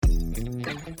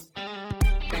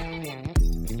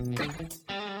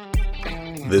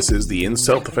This is the In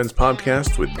Self-Defense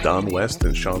Podcast with Don West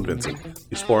and Sean Vincent,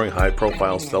 exploring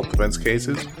high-profile self-defense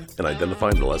cases and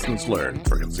identifying the lessons learned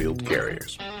for concealed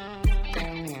carriers.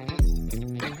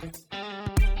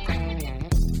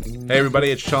 Hey everybody,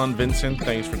 it's Sean Vincent.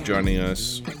 Thanks for joining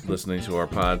us, listening to our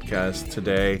podcast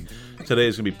today. Today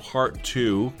is going to be part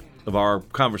 2 of our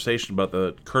conversation about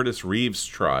the Curtis Reeves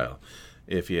trial.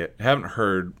 If you haven't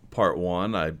heard part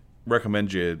 1, I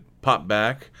recommend you pop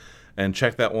back and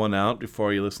check that one out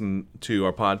before you listen to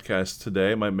our podcast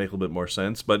today. It might make a little bit more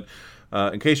sense. But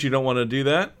in case you don't want to do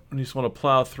that, and you just want to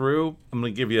plow through, I'm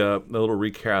going to give you a little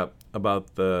recap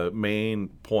about the main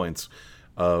points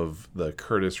of the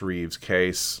Curtis Reeves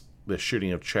case, the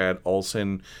shooting of Chad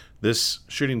Olson. This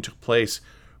shooting took place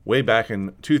way back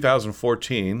in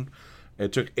 2014.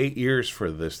 It took 8 years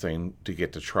for this thing to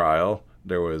get to trial.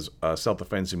 There was a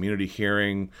self-defense immunity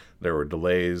hearing. There were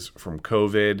delays from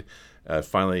COVID.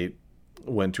 Finally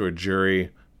went to a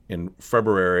jury in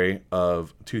February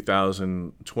of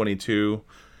 2022,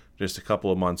 just a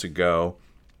couple of months ago.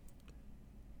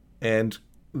 And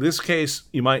this case,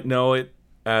 you might know it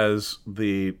as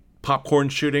the popcorn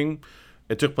shooting.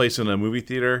 It took place in a movie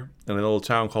theater in a little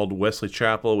town called Wesley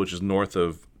Chapel, which is north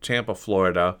of Tampa,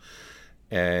 Florida.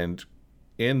 And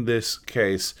in this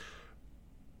case,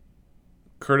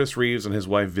 Curtis Reeves and his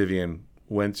wife Vivian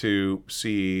went to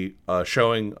see a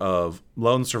showing of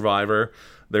Lone Survivor.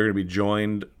 They're going to be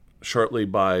joined shortly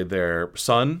by their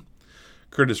son.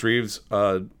 Curtis Reeves,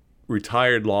 a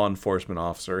retired law enforcement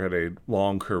officer, had a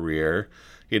long career.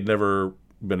 He had never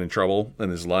been in trouble in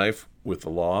his life with the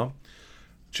law.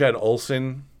 Chad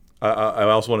Olson, I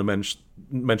also want to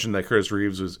mention that Curtis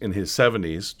Reeves was in his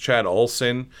 70s. Chad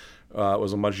Olson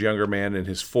was a much younger man in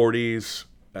his 40s.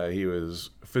 He was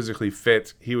physically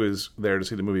fit. He was there to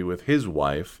see the movie with his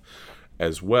wife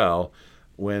as well.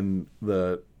 When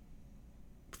the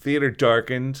theater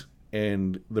darkened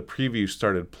and the preview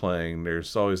started playing,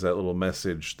 there's always that little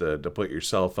message to put your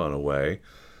cell phone away.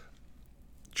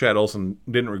 Chad Olson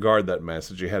didn't regard that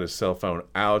message. He had his cell phone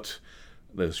out,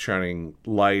 the shining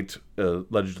light.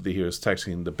 Allegedly, he was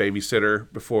texting the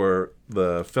babysitter before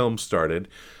the film started.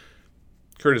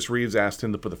 Curtis Reeves asked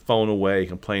him to put the phone away. He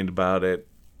complained about it.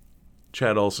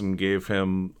 Chad Olson gave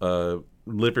him a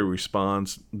lippy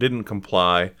response, didn't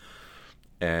comply,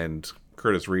 and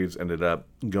Curtis Reeves ended up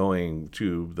going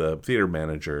to the theater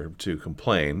manager to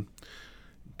complain.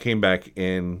 Came back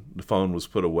in, the phone was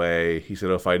put away. He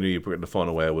said, if I knew you put the phone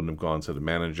away, I wouldn't have gone to the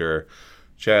manager.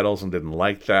 Chad Olson didn't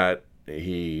like that.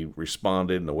 He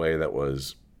responded in a way that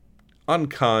was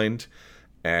unkind,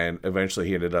 and eventually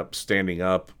he ended up standing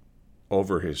up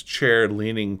over his chair,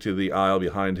 leaning to the aisle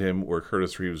behind him where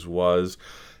Curtis Reeves was.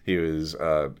 He was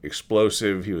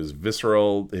explosive. He was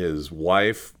visceral. His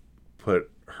wife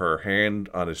put her hand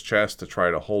on his chest to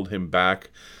try to hold him back.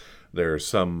 There's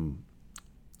some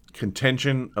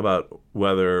contention about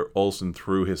whether Olson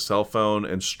threw his cell phone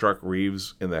and struck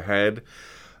Reeves in the head.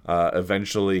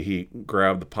 Eventually, he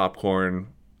grabbed the popcorn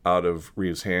out of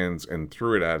Reeves' hands and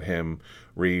threw it at him.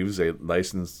 Reeves, a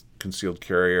licensed concealed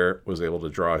carrier, was able to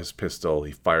draw his pistol.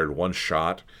 He fired one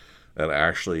shot that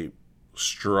actually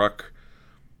struck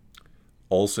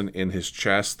Olson in his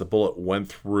chest. The bullet went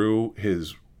through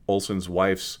Olson's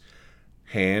wife's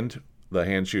hand, the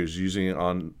hand she was using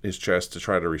on his chest to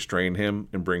try to restrain him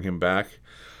and bring him back.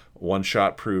 One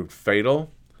shot proved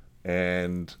fatal,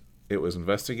 and it was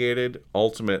investigated.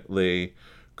 Ultimately,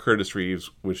 Curtis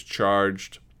Reeves was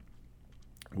charged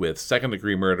with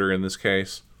second-degree murder in this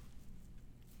case.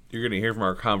 You're going to hear from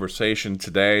our conversation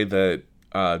today that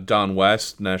Don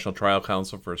West, National Trial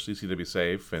Counsel for CCW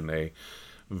SAFE, and a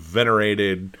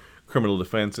venerated criminal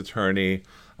defense attorney,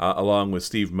 along with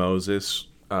Steve Moses,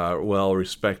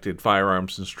 well-respected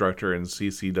firearms instructor and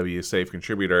CCW SAFE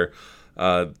contributor,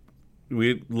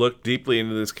 we looked deeply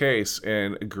into this case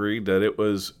and agreed that it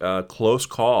was a close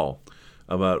call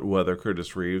about whether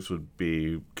Curtis Reeves would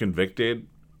be convicted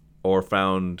or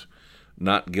found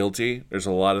not guilty. There's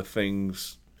a lot of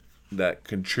things that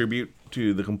contribute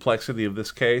to the complexity of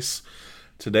this case.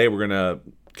 Today we're going to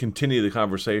continue the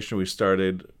conversation we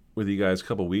started with you guys a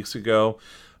couple weeks ago.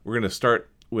 We're going to start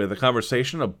with a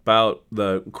conversation about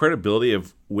the credibility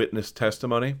of witness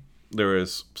testimony. There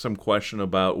is some question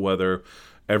about whether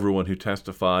everyone who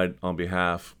testified on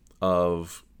behalf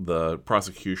of the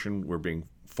prosecution were being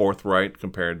forthright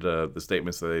compared to the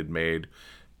statements that they'd made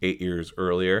 8 years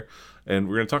earlier. And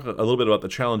we're going to talk a little bit about the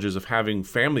challenges of having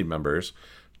family members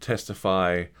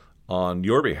testify on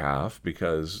your behalf,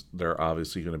 because they're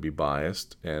obviously going to be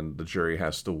biased and the jury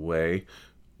has to weigh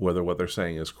whether what they're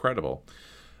saying is credible.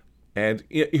 And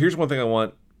here's one thing I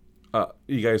want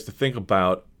you guys to think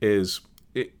about is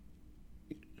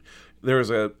there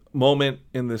was a moment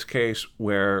in this case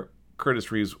where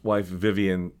Curtis Reeves' wife,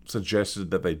 Vivian,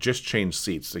 suggested that they just change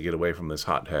seats to get away from this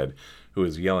hothead who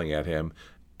is yelling at him.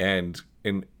 And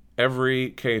in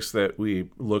every case that we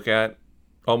look at,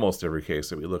 almost every case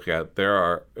that we look at,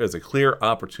 is a clear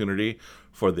opportunity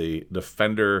for the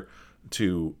defender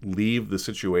to leave the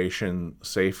situation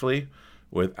safely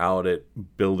without it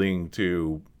building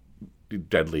to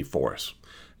deadly force.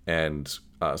 And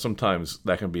sometimes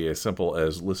that can be as simple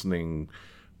as listening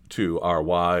to our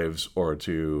wives or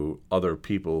to other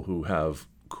people who have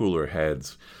cooler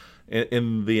heads.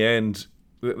 In the end,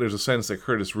 there's a sense that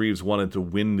Curtis Reeves wanted to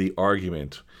win the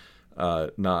argument,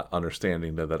 not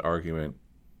understanding that argument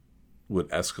would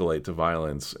escalate to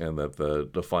violence and that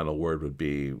the final word would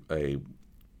be a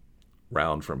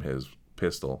round from his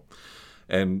pistol.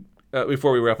 And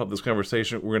before we wrap up this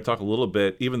conversation, we're going to talk a little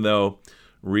bit, even though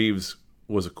Reeves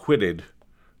was acquitted,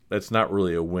 that's not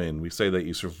really a win. We say that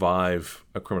you survive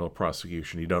a criminal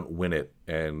prosecution, you don't win it,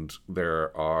 and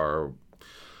there are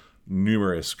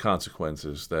numerous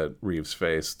consequences that Reeves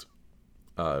faced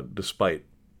despite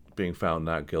being found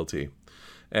not guilty.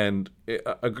 And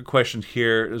a good question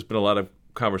here, there's been a lot of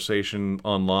conversation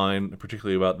online,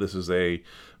 particularly about this is a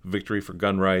victory for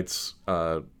gun rights.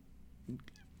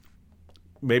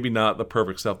 Maybe not the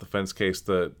perfect self-defense case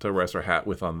to rest our hat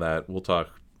with on that. We'll talk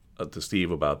to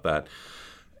Steve about that.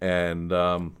 And,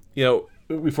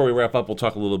 before we wrap up, we'll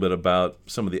talk a little bit about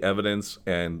some of the evidence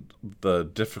and the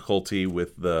difficulty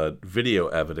with the video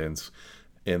evidence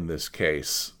in this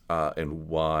case and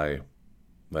why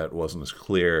that wasn't as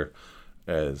clear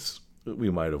as we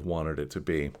might have wanted it to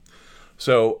be.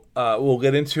 So we'll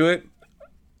get into it.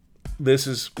 This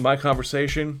is my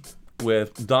conversation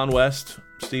with Don West,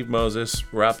 Steve Moses,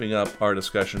 wrapping up our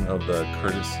discussion of the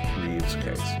Curtis Reeves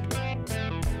case.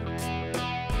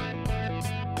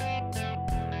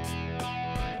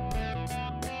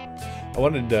 I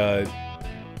wanted to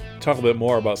talk a bit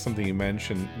more about something you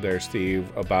mentioned there, Steve,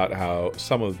 about how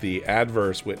some of the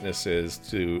adverse witnesses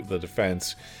to the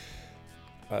defense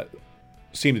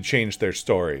seem to change their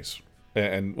stories.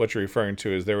 And what you're referring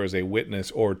to is there was a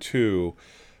witness or two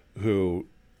who,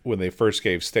 when they first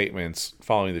gave statements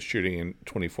following the shooting in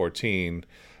 2014,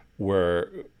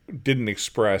 didn't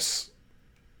express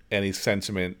any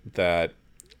sentiment that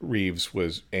Reeves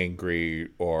was angry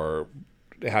or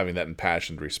having that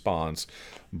impassioned response.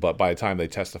 But by the time they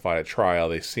testified at trial,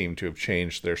 they seemed to have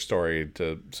changed their story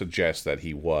to suggest that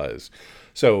he was.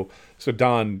 So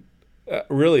Don,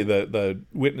 really the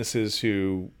witnesses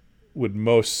who would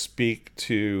most speak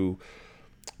to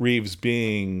Reeves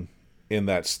being in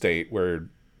that state where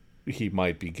he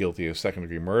might be guilty of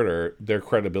second-degree murder, their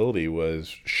credibility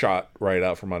was shot right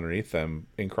out from underneath them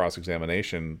in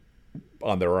cross-examination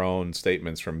on their own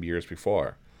statements from years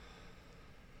before.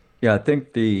 Yeah, I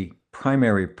think the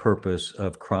primary purpose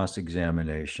of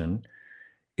cross-examination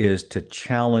is to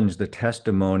challenge the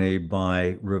testimony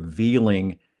by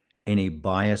revealing any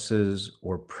biases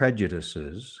or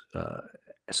prejudices,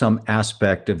 some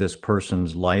aspect of this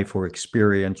person's life or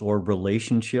experience or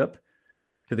relationship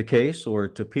to the case or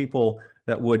to people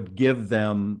that would give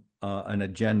them an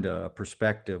agenda, a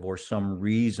perspective, or some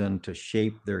reason to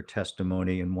shape their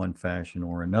testimony in one fashion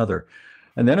or another.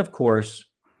 And then, of course,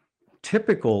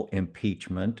 typical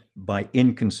impeachment by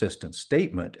inconsistent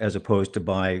statement, as opposed to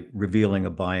by revealing a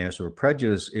bias or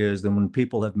prejudice, is that when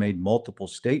people have made multiple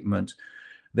statements,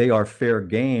 they are fair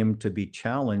game to be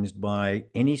challenged by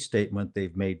any statement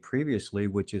they've made previously,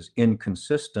 which is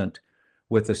inconsistent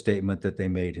with the statement that they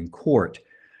made in court.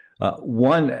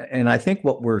 And I think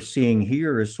what we're seeing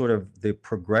here is sort of the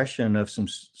progression of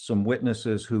some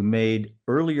witnesses who made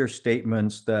earlier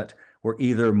statements that were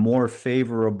either more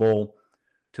favorable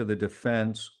to the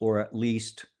defense or at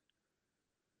least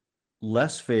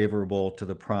less favorable to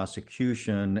the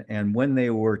prosecution. And when they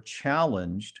were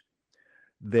challenged,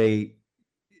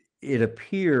 it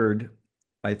appeared,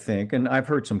 I think, and I've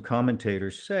heard some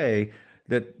commentators say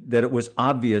that it was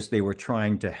obvious they were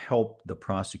trying to help the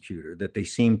prosecutor, that they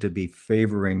seemed to be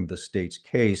favoring the state's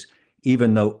case,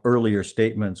 even though earlier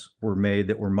statements were made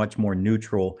that were much more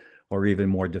neutral or even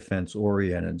more defense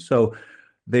oriented. So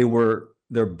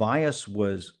their bias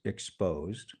was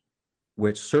exposed,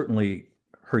 which certainly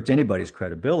hurts anybody's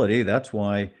credibility. That's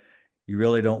why you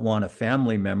really don't want a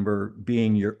family member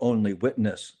being your only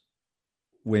witness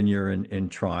when you're in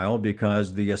trial,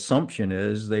 because the assumption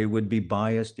is they would be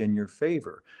biased in your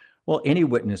favor. Well, any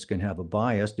witness can have a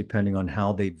bias depending on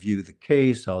how they view the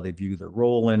case, how they view the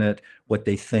role in it, what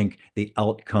they think the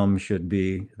outcome should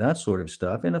be, that sort of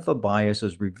stuff. And if a bias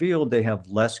is revealed, they have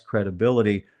less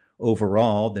credibility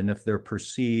overall than if they're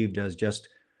perceived as just,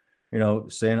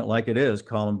 saying it like it is,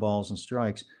 calling balls and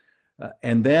strikes.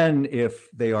 And then if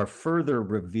they are further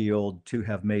revealed to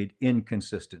have made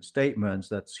inconsistent statements,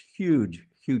 that's huge,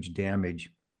 huge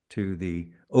damage to the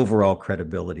overall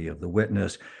credibility of the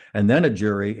witness. And then a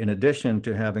jury, in addition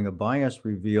to having a bias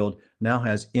revealed, now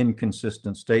has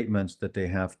inconsistent statements that they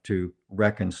have to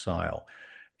reconcile.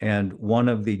 And one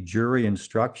of the jury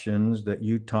instructions that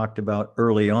you talked about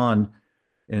early on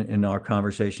in our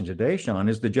conversation today, Sean,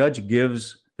 is the judge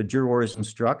gives the jurors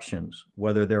instructions,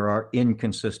 whether there are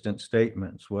inconsistent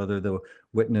statements, whether the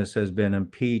witness has been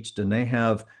impeached, and they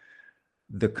have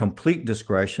the complete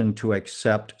discretion to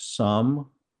accept some,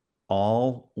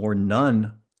 all, or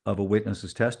none of a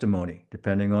witness's testimony,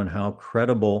 depending on how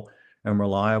credible and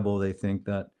reliable they think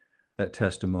that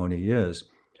testimony is.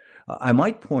 I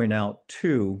might point out,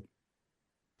 too,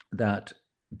 that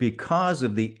because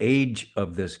of the age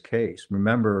of this case,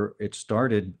 remember, it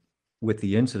started with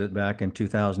the incident back in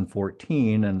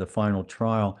 2014, and the final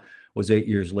trial was 8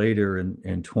 years later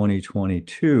in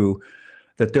 2022,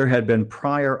 that there had been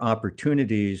prior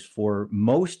opportunities for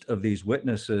most of these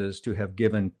witnesses to have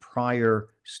given prior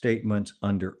statements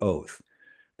under oath.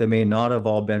 They may not have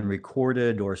all been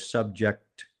recorded or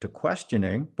subject to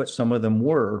questioning, but some of them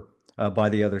were by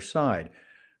the other side.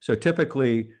 So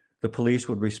typically, the police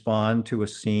would respond to a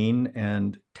scene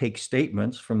and take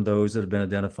statements from those that have been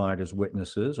identified as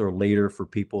witnesses, or later for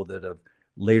people that have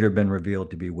later been revealed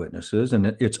to be witnesses.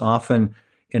 And it's often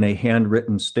in a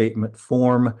handwritten statement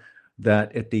form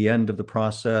that at the end of the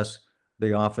process,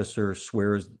 the officer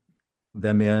swears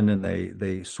them in and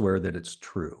they swear that it's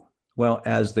true. Well,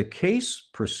 as the case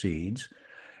proceeds,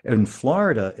 in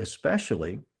Florida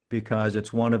especially, because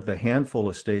it's one of the handful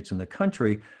of states in the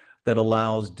country that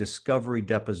allows discovery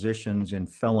depositions in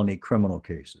felony criminal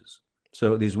cases.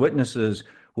 So these witnesses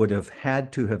would have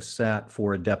had to have sat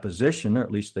for a deposition, or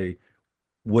at least they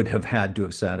would have had to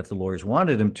have sat if the lawyers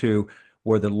wanted them to,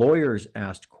 where the lawyers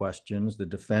asked questions, the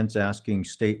defense asking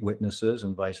state witnesses,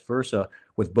 and vice versa,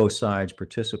 with both sides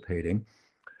participating.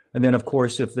 And then, of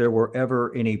course, if there were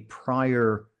ever any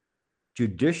prior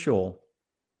judicial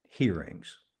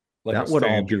hearings, Like that a would all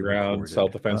stand be your ground recorded.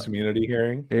 self-defense immunity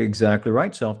hearing, Exactly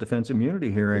right, self-defense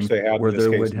immunity hearing, which they had where in this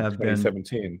there case would in have been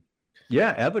 2017.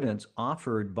 evidence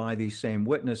offered by these same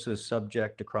witnesses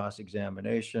subject to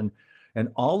cross-examination. And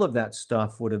all of that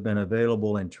stuff would have been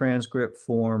available in transcript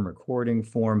form, recording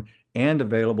form, and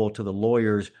available to the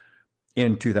lawyers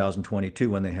in 2022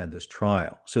 when they had this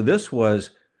trial. So this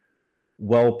was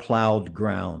well-plowed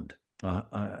ground,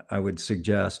 I would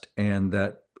suggest, and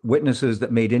that witnesses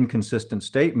that made inconsistent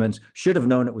statements should have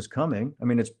known it was coming. I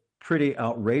mean, it's pretty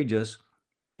outrageous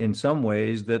in some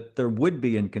ways that there would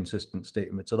be inconsistent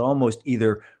statements. It almost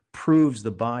either proves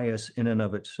the bias in and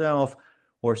of itself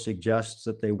or suggests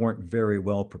that they weren't very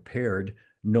well prepared,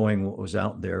 knowing what was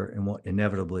out there and what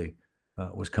inevitably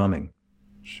was coming.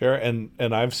 Sure, and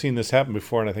I've seen this happen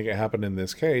before, and I think it happened in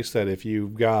this case, that if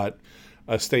you've got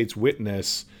a state's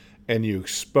witness and you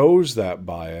expose that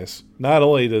bias, not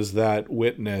only does that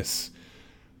witness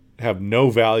have no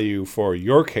value for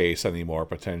your case anymore,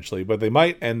 potentially, but they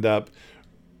might end up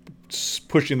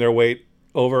pushing their weight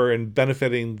over and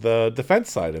benefiting the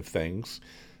defense side of things,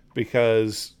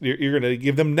 because you're going to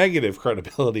give them negative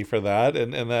credibility for that,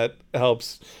 and that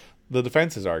helps the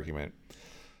defense's argument.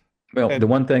 Well, the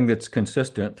one thing that's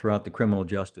consistent throughout the criminal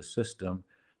justice system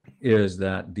is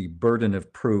that the burden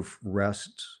of proof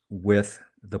rests with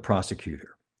the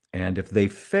prosecutor. And if they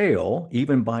fail,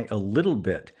 even by a little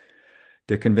bit,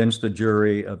 to convince the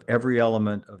jury of every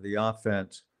element of the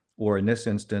offense, or in this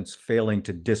instance, failing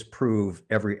to disprove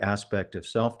every aspect of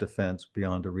self-defense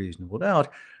beyond a reasonable doubt,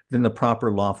 then the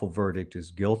proper lawful verdict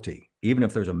is guilty, even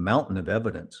if there's a mountain of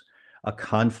evidence, a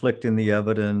conflict in the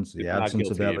evidence, the absence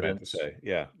of evidence. You meant to say,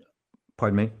 yeah.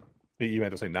 Pardon me? You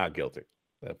meant to say not guilty,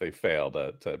 that they failed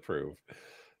to prove.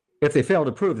 If they fail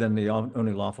to prove, then the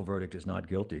only lawful verdict is not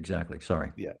guilty. Exactly.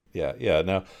 Sorry. Yeah.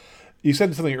 Now, you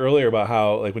said something earlier about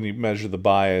how, like, when you measure the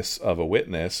bias of a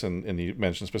witness, and you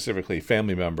mentioned specifically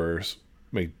family members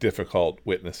make difficult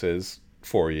witnesses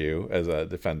for you as a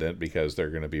defendant because they're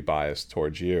going to be biased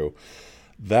towards you.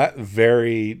 That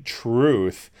very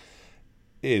truth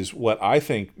is what I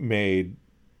think made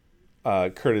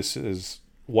Curtis's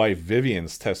wife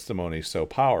Vivian's testimony so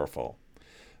powerful,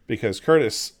 because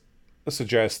Curtis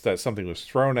suggests that something was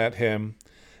thrown at him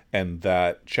and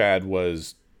that Chad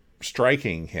was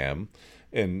striking him,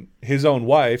 And his own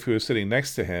wife, who was sitting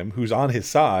next to him, who's on his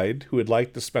side, who would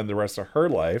like to spend the rest of her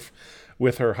life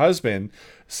with her husband,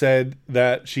 said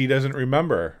that she doesn't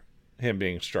remember him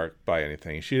being struck by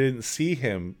anything. She didn't see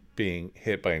him being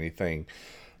hit by anything.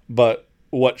 But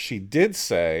what she did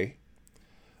say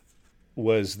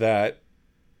was that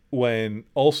when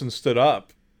Olson stood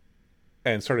up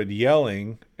and started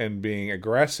yelling and being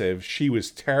aggressive, she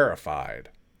was terrified.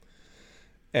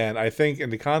 And I think in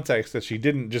the context that she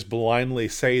didn't just blindly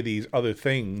say these other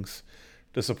things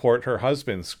to support her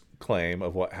husband's claim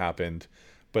of what happened,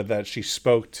 but that she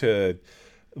spoke to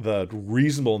the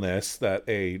reasonableness that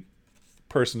a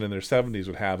person in their 70s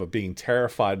would have of being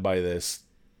terrified by this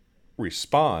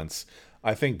response.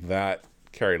 I think that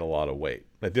carried a lot of weight.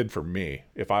 That did for me.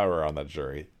 If I were on that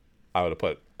jury, I would have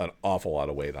put an awful lot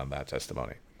of weight on that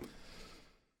testimony.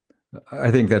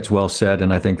 I think that's well said,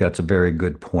 and I think that's a very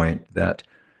good point, that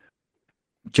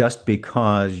just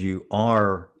because you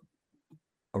are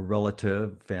a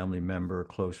relative, family member,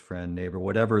 close friend, neighbor,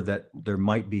 whatever, that there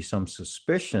might be some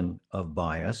suspicion of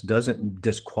bias doesn't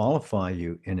disqualify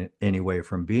you in any way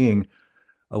from being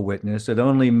a witness. It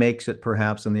only makes it,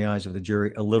 perhaps in the eyes of the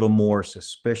jury, a little more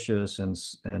suspicious, and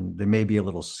they may be a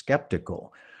little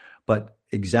skeptical. But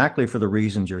exactly for the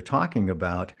reasons you're talking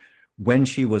about, when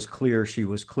she was clear, she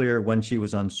was clear. When she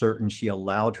was uncertain, she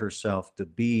allowed herself to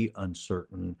be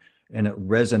uncertain, and it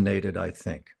resonated, I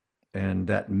think. And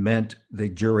that meant the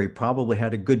jury probably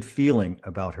had a good feeling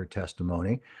about her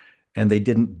testimony, and they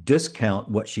didn't discount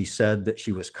what she said that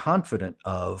she was confident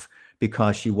of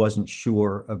because she wasn't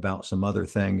sure about some other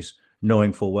things,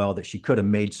 knowing full well that she could have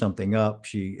made something up,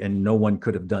 and no one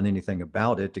could have done anything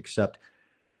about it, except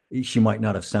she might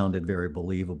not have sounded very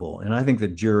believable. And I think the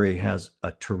jury has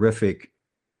a terrific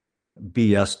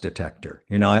BS detector.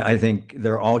 I think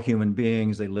they're all human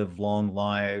beings. They live long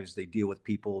lives. They deal with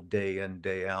people day in,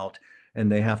 day out, and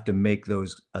they have to make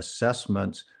those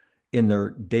assessments in their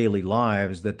daily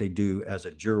lives that they do as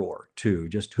a juror too.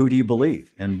 Just who do you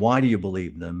believe and why do you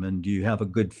believe them? And do you have a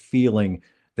good feeling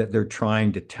that they're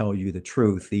trying to tell you the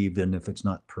truth, even if it's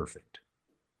not perfect?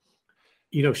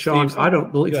 Sean, I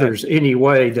don't believe there's any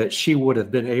way that she would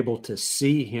have been able to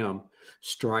see him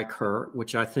strike her,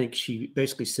 which I think she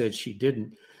basically said she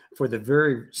didn't, for the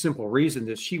very simple reason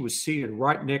that she was seated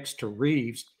right next to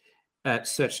Reeves at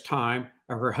such time,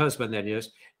 or her husband, that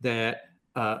is, that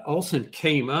Olson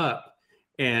came up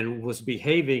and was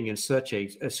behaving in such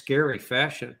a scary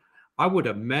fashion. I would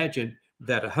imagine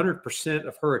that 100%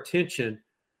 of her attention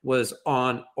was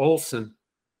on Olson,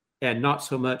 and not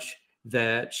so much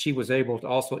that she was able to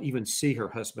also even see her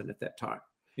husband at that time.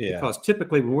 Yeah. Because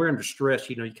typically when we're under stress,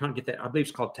 you kind of get that, I believe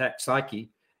it's called tachypsyche,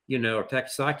 or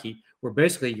tachypsyche, where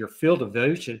basically your field of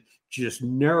vision just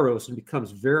narrows and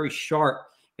becomes very sharp,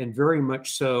 and very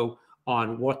much so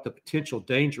on what the potential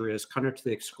danger is, kind of to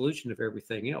the exclusion of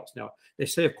everything else. Now, they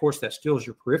say, of course, that stills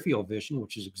your peripheral vision,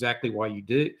 which is exactly why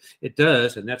it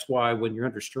does. And that's why when you're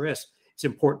under stress, it's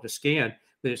important to scan.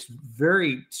 But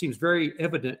seems very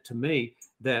evident to me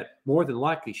that more than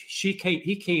likely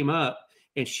he came up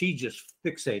and she just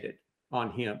fixated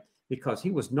on him, because he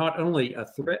was not only a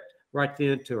threat right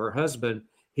then to her husband,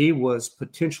 he was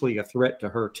potentially a threat to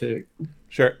her too.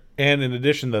 Sure. And in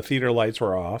addition, the theater lights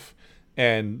were off,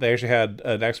 and they actually had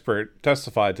an expert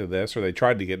testify to this, or they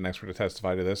tried to get an expert to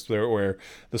testify to this, where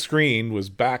the screen was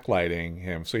backlighting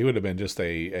him. So he would have been just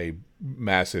a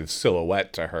massive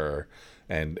silhouette to her,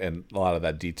 and a lot of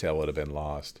that detail would have been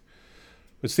lost.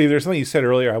 But Steve, there's something you said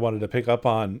earlier I wanted to pick up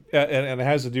on, and it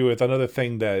has to do with another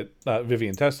thing that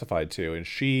Vivian testified to. And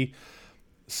she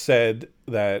said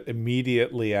that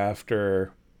immediately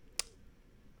after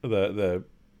the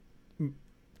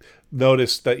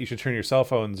notice that you should turn your cell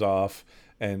phones off,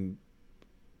 and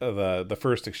the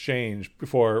first exchange,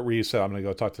 before Reeves said, I'm going to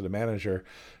go talk to the manager,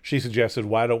 she suggested,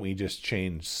 why don't we just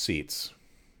change seats?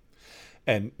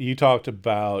 And you talked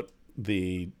about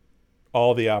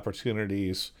all the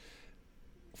opportunities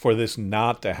for this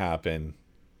not to happen.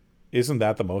 Isn't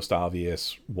that the most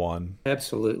obvious one?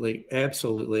 Absolutely.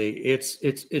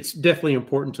 It's definitely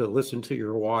important to listen to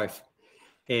your wife.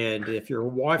 And if your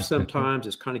wife sometimes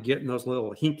is kind of getting those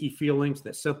little hinky feelings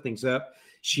that something's up,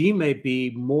 she may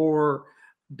be more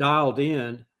dialed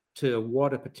in to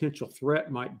what a potential threat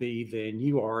might be than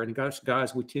you are. And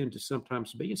guys, we tend to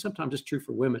sometimes be, and sometimes it's true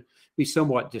for women, be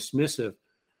somewhat dismissive.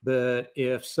 But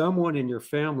if someone in your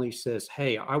family says,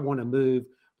 hey, I want to move,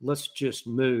 let's just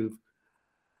move,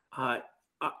 I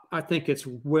think it's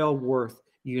well worth,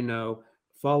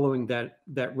 following that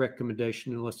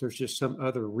recommendation, unless there's just some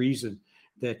other reason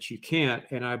that you can't.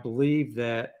 And I believe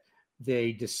that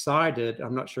they decided,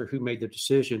 I'm not sure who made the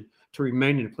decision, to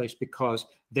remain in place because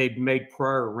they'd made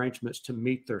prior arrangements to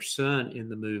meet their son in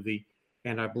the movie.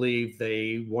 And I believe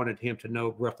they wanted him to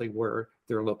know roughly where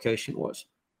their location was.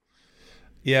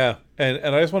 Yeah. And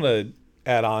I just want to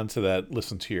add on to that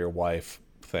listen to your wife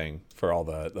thing for all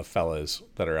the fellas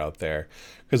that are out there,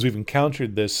 because we've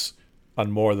encountered this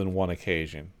on more than one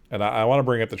occasion. And I want to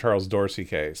bring up the Charles Dorsey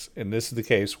case. And this is the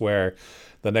case where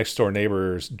the next door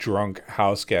neighbor's drunk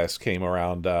house guest came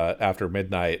around after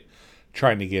midnight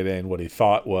trying to get in what he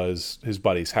thought was his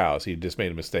buddy's house. He just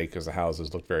made a mistake because the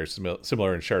houses looked very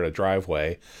similar and shared a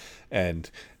driveway.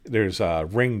 And there's a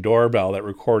Ring doorbell that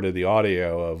recorded the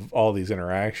audio of all these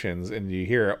interactions. And you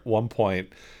hear at one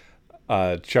point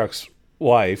Chuck's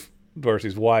wife,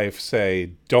 Dorsey's wife,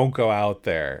 say, "Don't go out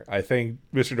there." I think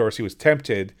Mr. Dorsey was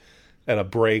tempted at a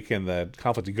break in the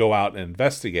conflict to go out and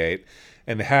investigate.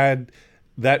 And had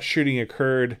that shooting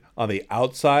occurred on the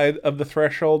outside of the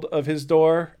threshold of his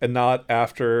door and not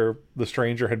after the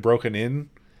stranger had broken in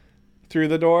through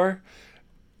the door,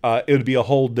 it would be a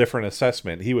whole different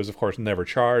assessment. He was, of course, never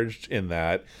charged in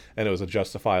that, and it was a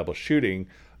justifiable shooting,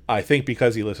 I think,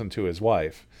 because he listened to his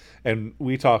wife. And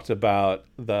we talked about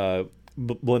the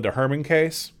Belinda Herman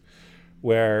case,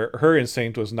 where her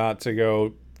instinct was not to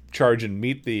go charge and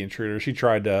meet the intruder. She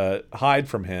tried to hide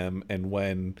from him, and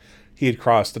when he had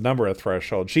crossed a number of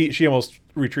thresholds, she almost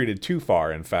retreated too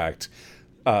far, in fact,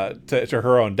 to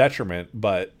her own detriment,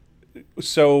 but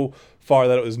so far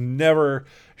that it was never...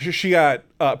 She got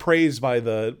praised by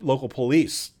the local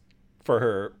police for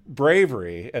her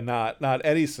bravery and not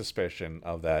any suspicion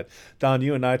of that. Don,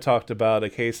 you and I talked about a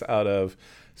case out of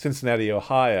Cincinnati,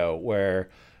 Ohio, where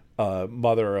a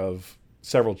mother of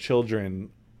several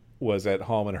children was at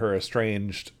home, and her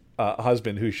estranged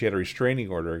husband, who she had a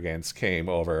restraining order against, came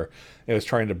over and was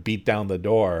trying to beat down the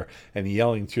door and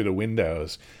yelling through the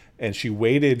windows. And she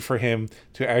waited for him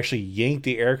to actually yank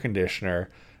the air conditioner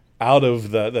out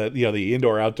of the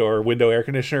indoor-outdoor window air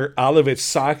conditioner out of its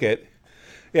socket.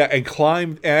 Yeah, and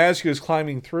climbed. As he was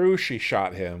climbing through, she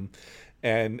shot him,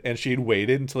 and she'd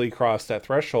waited until he crossed that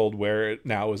threshold where it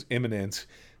now was imminent,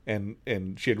 and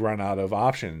she had run out of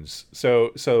options.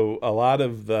 So a lot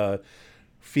of the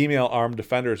female armed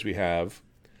defenders we have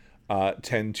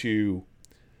tend to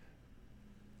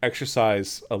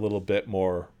exercise a little bit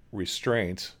more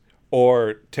restraint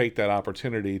or take that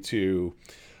opportunity to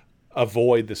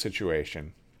avoid the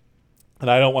situation.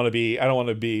 And I don't want to be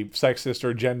sexist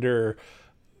or gender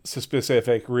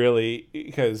specific, really,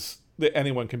 because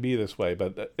anyone can be this way,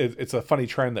 but it's a funny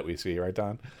trend that we see, right,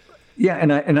 Don? Yeah,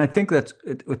 and I think that's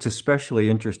what's especially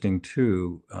interesting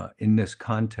too in this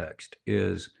context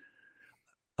is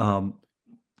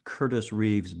Curtis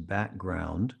Reeves'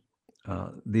 background,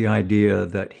 the idea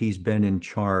that he's been in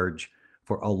charge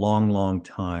for a long, long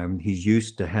time. He's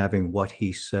used to having what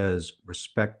he says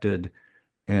respected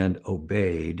and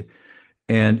obeyed,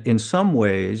 and in some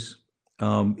ways,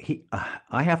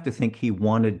 I have to think he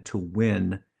wanted to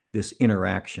win this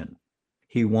interaction.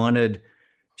 He wanted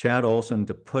Chad Olson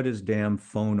to put his damn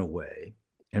phone away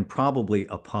and probably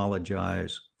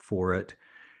apologize for it.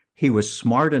 He was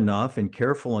smart enough and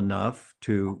careful enough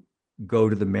to go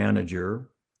to the manager,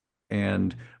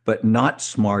 but not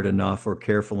smart enough or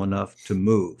careful enough to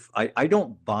move. I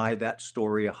don't buy that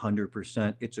story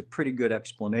 100%. It's a pretty good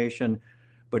explanation,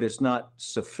 but it's not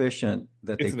sufficient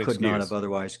that they could not have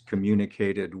otherwise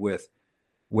communicated with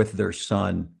their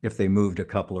son if they moved a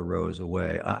couple of rows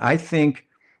away. I think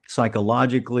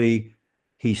psychologically,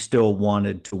 he still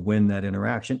wanted to win that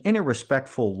interaction in a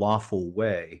respectful, lawful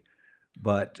way.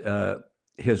 But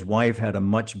his wife had a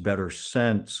much better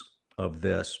sense of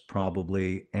this,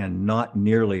 probably, and not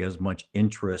nearly as much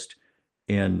interest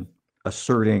in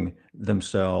asserting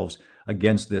themselves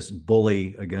against this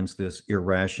bully, against this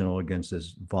irrational, against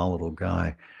this volatile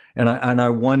guy. And I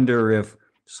wonder if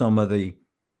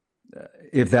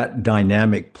if that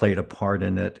dynamic played a part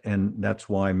in it, and that's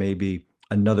why maybe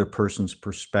another person's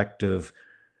perspective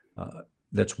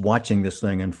that's watching this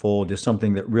thing unfold is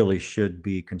something that really should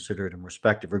be considered and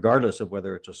respected, regardless of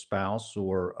whether it's a spouse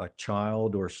or a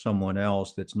child or someone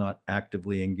else that's not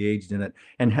actively engaged in it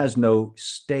and has no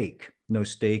stake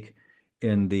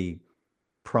in the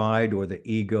pride or the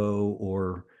ego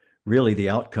or really the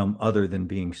outcome other than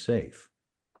being safe.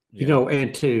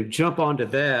 And to jump onto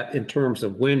that in terms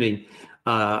of winning,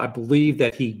 I believe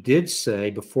that he did say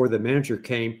before the manager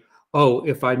came, "Oh,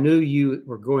 if I knew you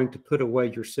were going to put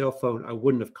away your cell phone, I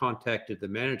wouldn't have contacted the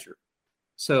manager."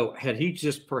 So had he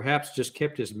perhaps just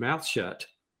kept his mouth shut,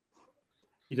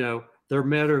 there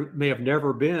may have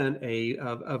never been a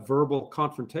verbal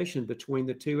confrontation between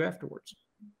the two afterwards.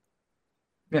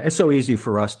 Yeah, it's so easy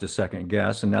for us to second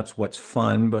guess, and that's what's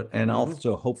fun, but and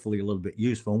also hopefully a little bit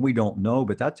useful. And we don't know,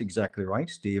 but that's exactly right,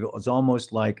 Steve. It was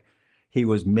almost like he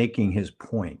was making his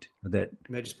point that.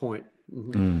 Made his point.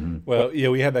 Mhm. Well, yeah,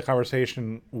 we had that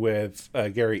conversation with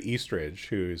Gary Eastridge,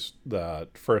 who's the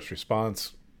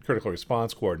critical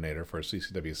response coordinator for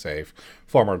CCW Safe,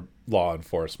 former law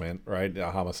enforcement, right,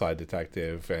 a homicide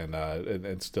detective,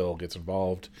 and still gets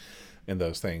involved in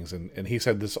those things. And he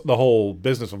said the whole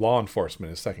business of law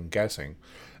enforcement is second guessing,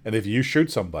 and if you shoot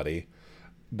somebody,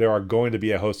 there are going to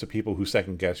be a host of people who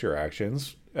second guess your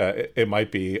actions. It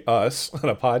might be us on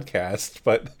a podcast,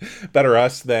 but better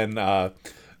us than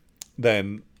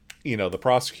the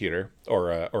prosecutor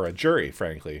or a jury,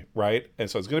 frankly, right? And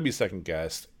so it's going to be second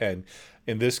guessed. And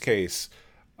in this case,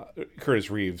 Curtis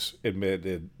Reeves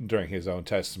admitted during his own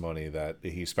testimony that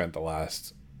he spent the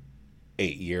last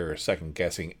 8 years second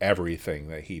guessing everything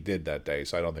that he did that day.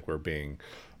 So I don't think we're being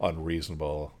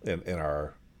unreasonable in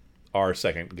our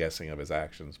second guessing of his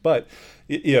actions. But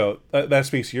that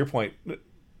speaks to your point.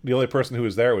 The only person who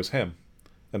was there was him.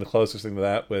 And the closest thing to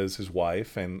that was his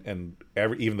wife, and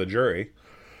even the jury,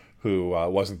 who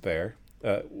wasn't there,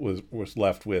 was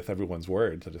left with everyone's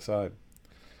word to decide.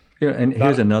 Yeah, and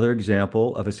here's another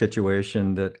example of a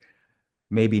situation that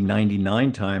maybe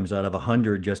 99 times out of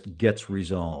 100 just gets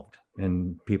resolved,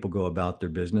 and people go about their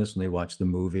business and they watch the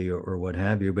movie or what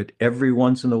have you. But every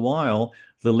once in a while,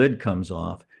 the lid comes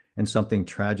off and something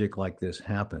tragic like this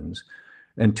happens.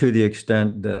 And to the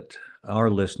extent that our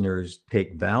listeners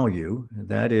take value,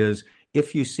 that is,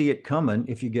 if you see it coming,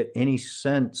 if you get any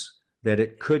sense that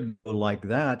it could go like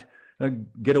that,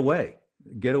 get away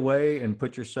and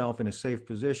put yourself in a safe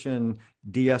position,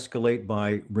 de-escalate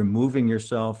by removing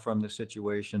yourself from the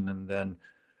situation, and then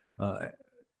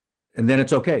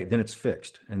it's okay, then it's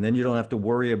fixed. And then you don't have to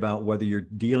worry about whether you're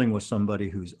dealing with somebody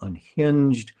who's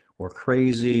unhinged or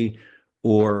crazy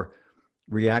or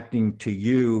reacting to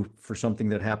you for something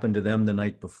that happened to them the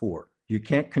night before. You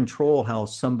can't control how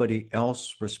somebody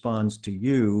else responds to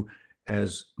you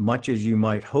as much as you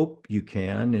might hope you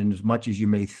can and as much as you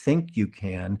may think you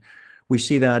can. We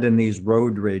see that in these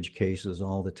road rage cases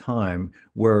all the time,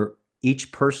 where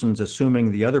each person's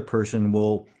assuming the other person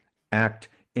will act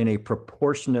in a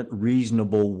proportionate,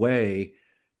 reasonable way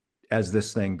as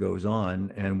this thing goes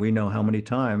on. And we know how many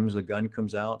times a gun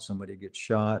comes out, somebody gets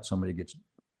shot, somebody gets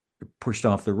pushed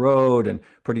off the road, and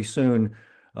pretty soon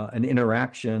an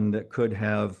interaction that could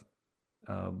have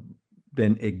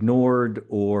been ignored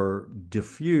or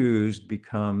diffused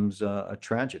becomes a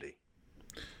tragedy.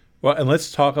 Well, and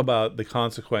let's talk about the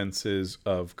consequences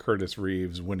of Curtis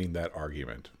Reeves winning that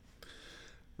argument,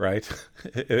 right?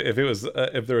 If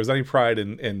there was any pride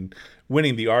in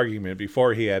winning the argument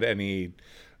before he had any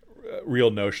real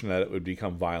notion that it would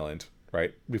become violent,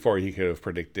 right? Before he could have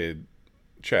predicted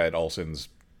Chad Olson's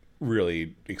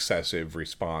really excessive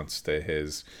response to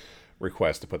his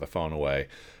request to put the phone away.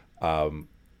 One,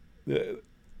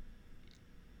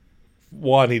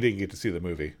 he didn't get to see the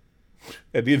movie,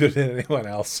 and neither did anyone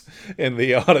else in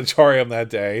the auditorium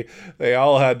that day. They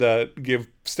all had to give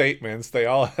statements. They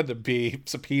all had to be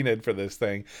subpoenaed for this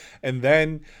thing. And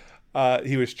then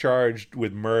he was charged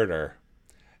with murder,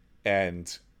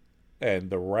 and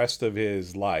the rest of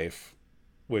his life,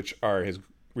 which are his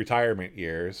retirement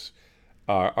years,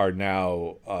 are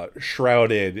now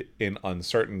shrouded in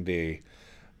uncertainty,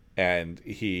 and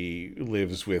he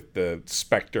lives with the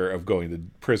specter of going to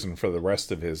prison for the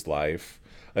rest of his life,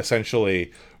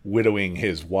 essentially widowing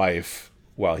his wife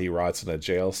while he rots in a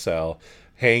jail cell,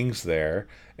 hangs there,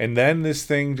 and then this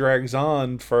thing drags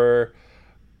on for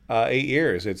 8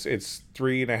 years. It's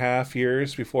 3.5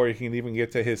 years before he can even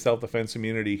get to his self-defense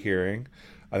immunity hearing.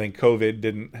 I think COVID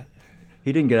didn't...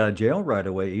 He didn't get out of jail right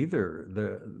away either.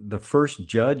 The first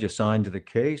judge assigned to the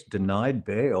case denied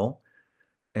bail,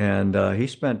 and he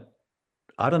spent,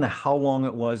 I don't know how long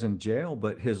it was in jail,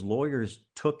 but his lawyers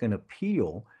took an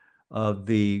appeal of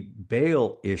the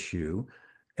bail issue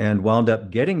and wound up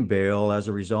getting bail as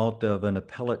a result of an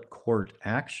appellate court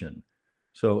action.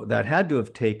 So that had to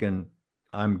have taken,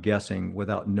 I'm guessing,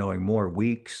 without knowing more,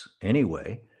 weeks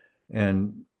anyway.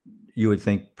 And you would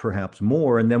think perhaps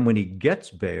more. And then when he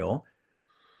gets bail,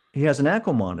 he has an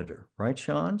ankle monitor, right,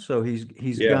 Sean? So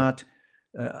he's got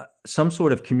some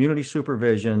sort of community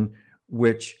supervision,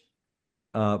 which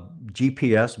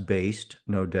GPS based,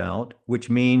 no doubt, which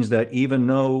means that even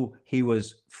though he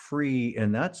was free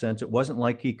in that sense, it wasn't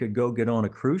like he could go get on a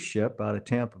cruise ship out of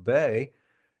Tampa Bay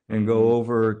and go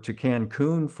over to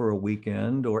Cancun for a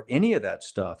weekend or any of that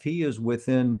stuff. He is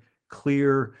within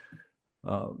clear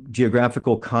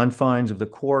geographical confines of the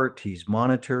court. He's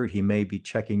monitored. He may be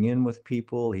checking in with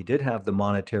people. He did have the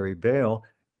monetary bail.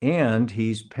 and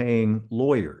he's paying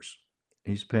lawyers.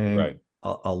 He's paying Right.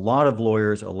 a lot of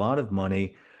lawyers, a lot of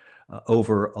money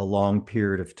over a long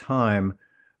period of time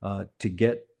to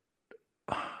get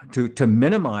to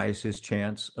minimize his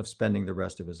chance of spending the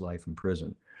rest of his life in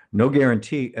prison. No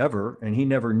guarantee ever, and he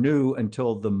never knew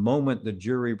until the moment the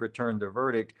jury returned their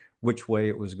verdict which way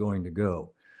it was going to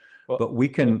go. Well, but we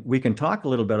can talk a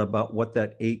little bit about what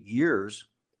that 8 years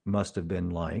must have been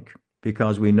like,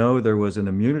 because we know there was an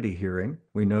immunity hearing,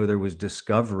 we know there was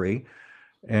discovery,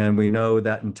 and we know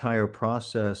that entire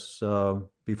process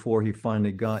before he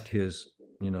finally got his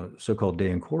so-called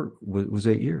day in court was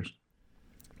 8 years.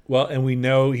 Well, and we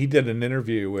know he did an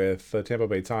interview with the Tampa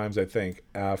Bay Times, I think,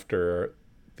 after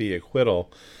the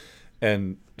acquittal,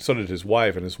 and so did his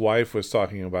wife. And his wife was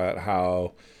talking about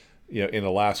how, in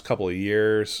the last couple of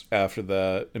years after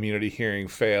the immunity hearing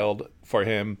failed for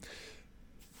him,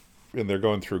 and they're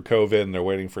going through COVID and they're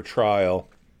waiting for trial,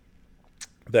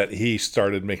 that he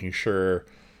started making sure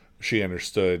she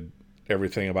understood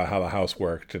everything about how the house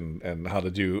worked and how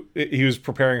to do. He was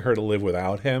preparing her to live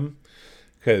without him,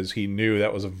 because he knew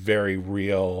that was a very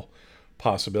real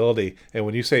possibility. And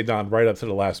when you say, Don, right up to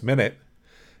the last minute,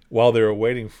 while they were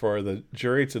waiting for the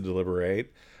jury to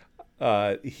deliberate,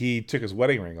 he took his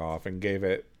wedding ring off and gave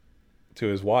it to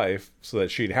his wife so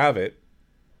that she'd have it,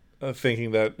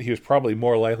 thinking that he was probably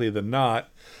more likely than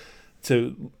not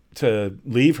to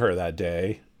leave her that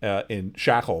day in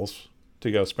shackles to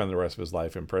go spend the rest of his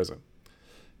life in prison.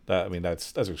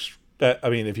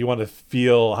 If you want to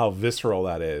feel how visceral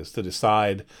that is, to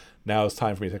decide now it's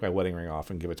time for me to take my wedding ring off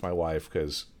and give it to my wife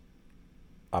because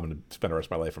I'm going to spend the rest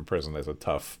of my life in prison, is a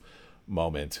tough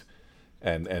moment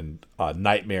and a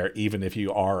nightmare, even if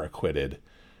you are acquitted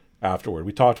afterward.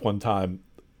 We talked one time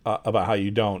about how you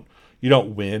don't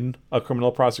win a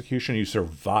criminal prosecution, you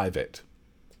survive it.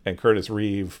 And Curtis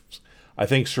Reeves, I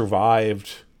think,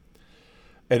 survived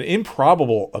an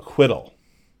improbable acquittal.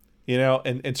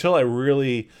 And until I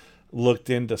really looked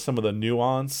into some of the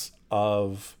nuance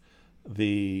of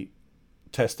the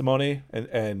testimony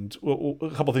and a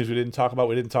couple of things we didn't talk about.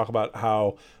 We didn't talk about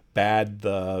how bad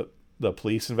the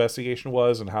police investigation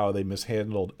was and how they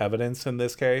mishandled evidence in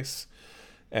this case,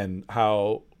 and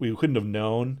how we couldn't have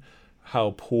known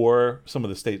how poor some of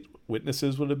the state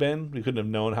witnesses would have been. We couldn't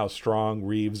have known how strong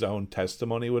Reeves' own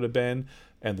testimony would have been,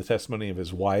 and the testimony of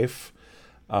his wife.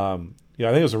 I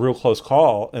think it was a real close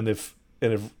call, and if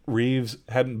Reeves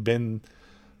hadn't been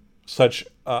such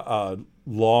a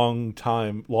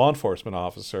long-time law enforcement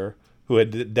officer who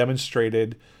had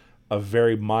demonstrated a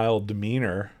very mild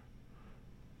demeanor,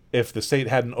 if the state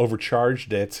hadn't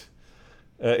overcharged it,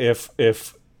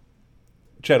 if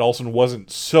Chad Olson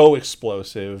wasn't so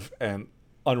explosive and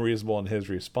unreasonable in his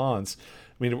response,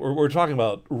 we're talking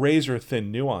about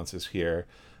razor-thin nuances here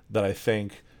that I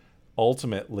think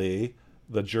ultimately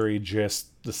the jury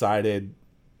just decided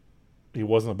he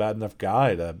wasn't a bad enough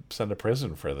guy to send to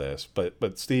prison for this.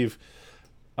 But Steve,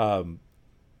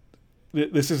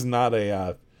 this is not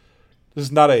a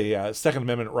Second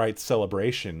Amendment rights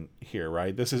celebration here,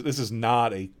 right? This is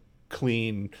not a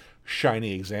clean,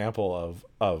 shiny example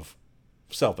of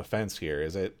self-defense here,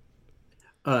 is it?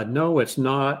 No, it's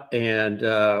not. And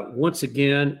once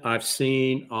again, I've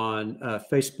seen on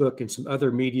Facebook and some other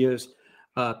medias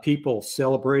people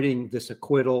celebrating this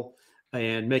acquittal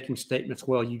and making statements,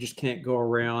 well, you just can't go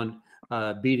around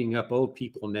beating up old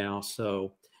people now.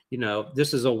 So,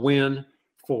 this is a win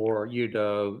for,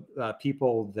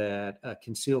 people that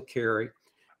conceal carry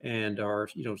and are,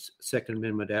 Second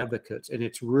Amendment advocates. And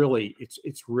it's really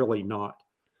not.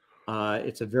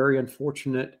 It's a very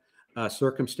unfortunate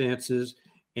circumstances.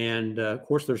 And of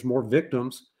course, there's more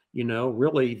victims,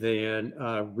 really than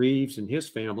Reeves and his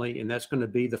family. And that's going to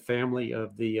be the family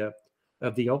of the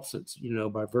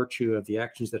Olsons, by virtue of the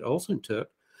actions that Olson took.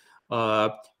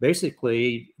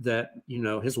 Basically, that,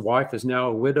 his wife is now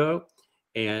a widow.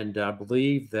 And I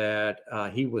believe that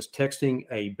he was texting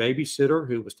a babysitter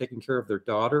who was taking care of their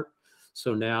daughter.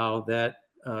 So now that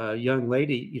young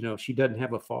lady, she doesn't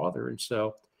have a father. And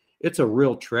so it's a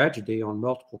real tragedy on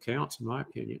multiple counts, in my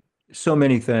opinion. So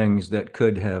many things that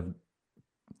could have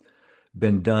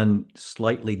been done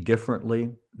slightly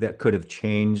differently that could have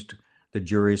changed the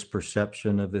jury's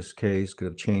perception of this case, could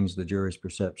have changed the jury's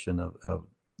perception of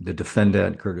the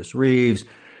defendant, Curtis Reeves,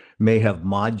 may have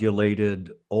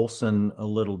modulated Olson a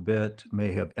little bit,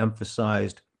 may have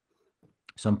emphasized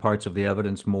some parts of the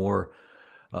evidence more.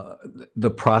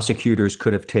 The prosecutors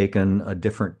could have taken a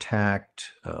different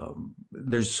tact.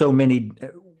 There's so many.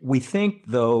 We think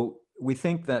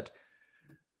that,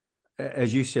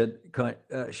 as you said,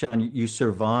 Sean, you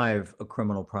survive a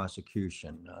criminal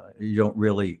prosecution. You don't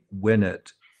really win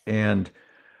it. And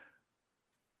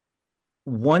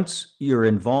once you're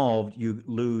involved, you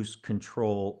lose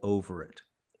control over it.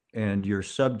 And you're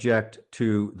subject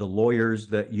to the lawyers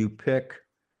that you pick.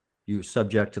 You're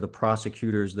subject to the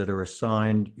prosecutors that are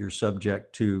assigned. You're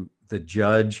subject to the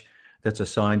judge that's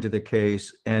assigned to the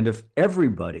case. And if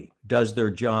everybody does their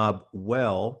job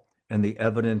well and the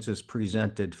evidence is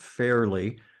presented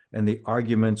fairly and the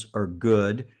arguments are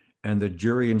good and the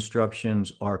jury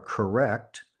instructions are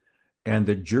correct and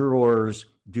the jurors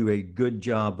do a good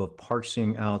job of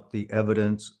parsing out the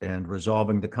evidence and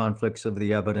resolving the conflicts of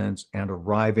the evidence and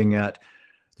arriving at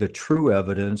the true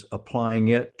evidence, applying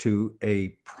it to a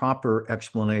proper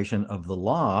explanation of the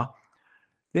law,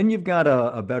 then you've got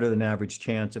a better than average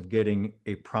chance of getting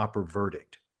a proper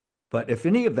verdict. But if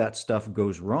any of that stuff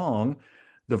goes wrong,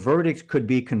 the verdict could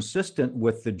be consistent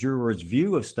with the juror's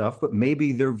view of stuff, but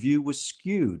maybe their view was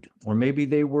skewed, or maybe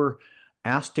they were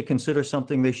asked to consider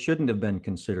something they shouldn't have been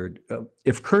considered.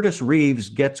 If Curtis Reeves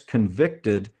gets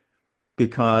convicted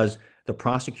because the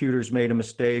prosecutors made a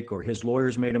mistake, or his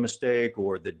lawyers made a mistake,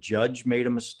 or the judge made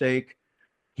a mistake,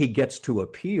 he gets to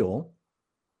appeal,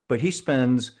 but he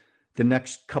spends the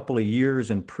next couple of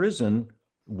years in prison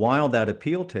while that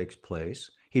appeal takes place.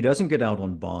 He doesn't get out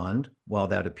on bond while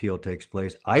that appeal takes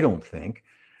place, I don't think.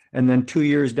 And then 2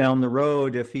 years down the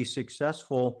road, if he's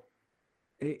successful,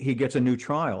 he gets a new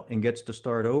trial and gets to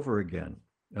start over again.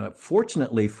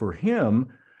 Fortunately for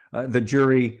him, the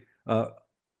jury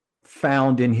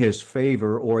found in his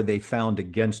favor, or they found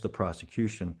against the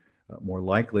prosecution, more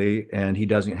likely, and he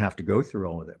doesn't have to go through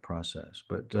all of that process.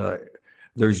 But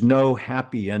there's no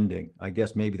happy ending. I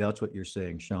guess maybe that's what you're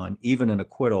saying, Sean. Even an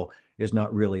acquittal is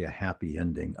not really a happy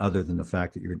ending, other than the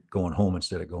fact that you're going home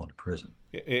instead of going to prison.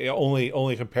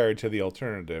 Only compared to the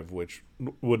alternative, which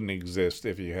wouldn't exist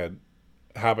if you had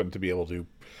happened to be able to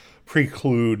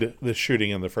preclude the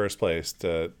shooting in the first place,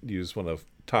 to use one of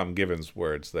Tom Given's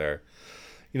words there.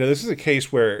 This is a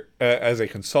case where, as a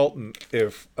consultant,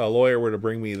 if a lawyer were to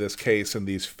bring me this case and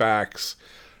these facts,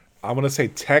 I'm going to say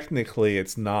technically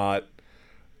it's not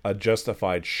a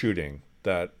justified shooting,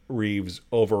 that Reeves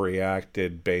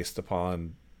overreacted based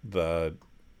upon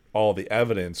all the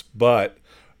evidence, but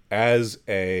as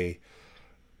a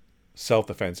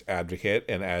self-defense advocate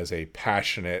and as a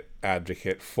passionate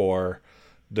advocate for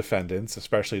defendants,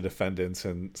 especially defendants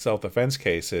in self-defense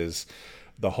cases,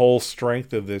 the whole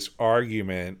strength of this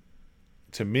argument,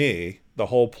 to me, the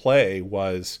whole play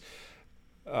was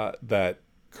that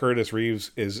Curtis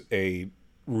Reeves is a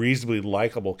reasonably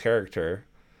likable character.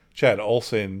 Chad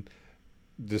Olson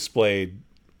displayed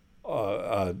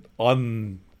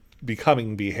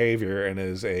unbecoming behavior and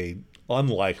is a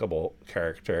unlikable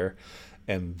character,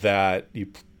 and that you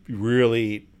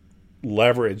really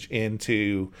leverage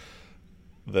into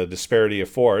the disparity of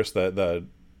force, the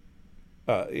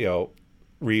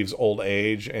Reeves' old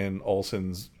age and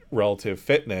Olson's relative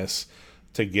fitness,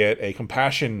 to get a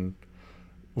compassion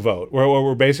vote. Where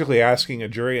we're basically asking a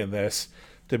jury in this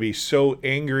to be so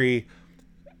angry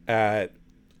at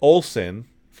Olson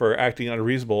for acting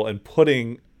unreasonable and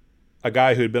putting a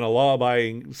guy who had been a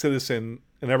law-abiding citizen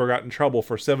and never got in trouble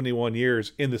for 71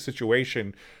 years in the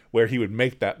situation where he would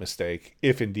make that mistake,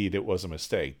 if indeed it was a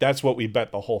mistake. That's what we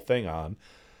bet the whole thing on,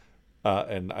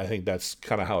 and I think that's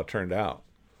kind of how it turned out.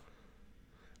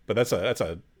 But that's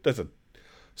a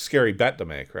scary bet to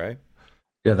make, right?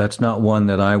 Yeah, that's not one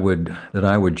that I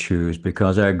would choose,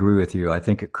 because I agree with you. I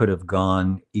think it could have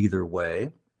gone either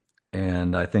way.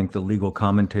 And I think the legal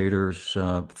commentators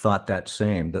thought that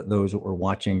same, that those that were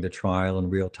watching the trial in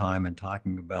real time and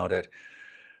talking about it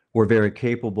were very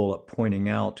capable at pointing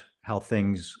out how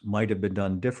things might have been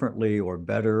done differently or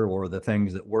better, or the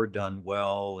things that were done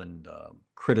well, and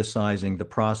criticizing the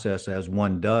process as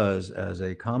one does as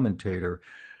a commentator.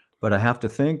 But I have to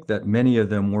think that many of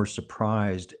them were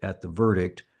surprised at the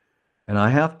verdict. And I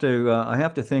have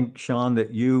to think, Sean,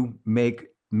 that you make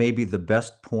maybe the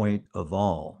best point of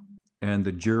all. And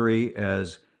the jury,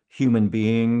 as human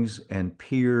beings and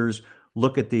peers,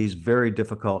 look at these very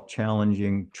difficult,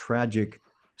 challenging, tragic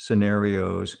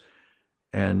scenarios,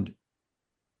 and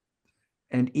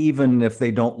even if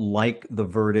they don't like the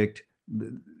verdict,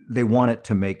 they want it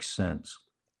to make sense.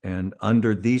 And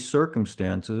under these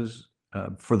circumstances,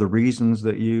 for the reasons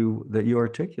that you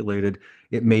articulated,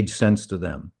 it made sense to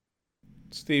them.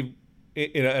 Steve,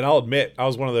 and I'll admit, I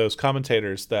was one of those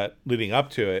commentators that, leading up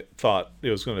to it, thought it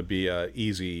was going to be an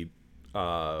easy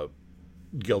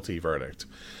guilty verdict.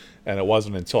 And it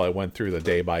wasn't until I went through the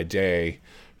day-by-day,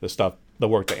 the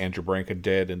work that Andrew Branca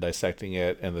did in dissecting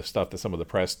it, and the stuff that some of the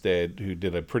press did, who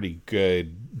did a pretty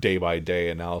good day-by-day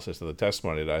analysis of the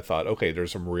testimony, that I thought, okay,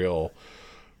 there's some real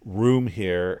room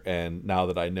here, and now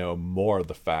that I know more of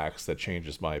the facts, that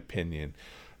changes my opinion.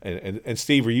 And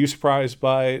Steve, were you surprised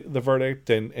by the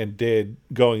verdict, and did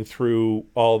going through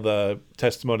all the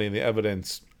testimony and the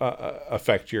evidence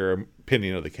affect your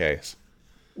opinion of the case?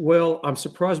 Well, I'm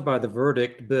surprised by the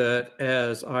verdict, but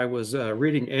as I was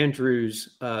reading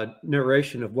Andrew's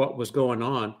narration of what was going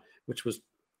on, which was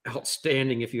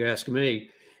outstanding, if you ask me,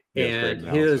 and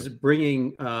his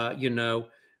bringing,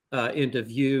 into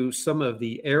view some of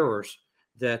the errors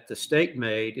that the state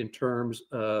made in terms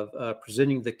of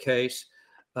presenting the case.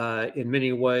 In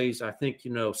many ways, I think,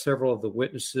 several of the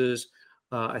witnesses,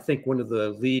 I think one of the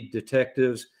lead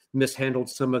detectives mishandled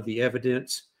some of the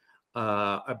evidence.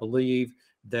 I believe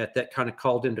that kind of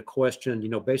called into question,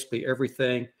 basically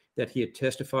everything that he had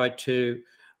testified to.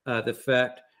 The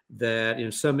fact that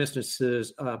in some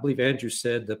instances, I believe Andrew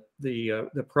said that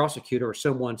the prosecutor or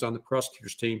someone's on the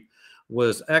prosecutor's team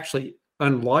was actually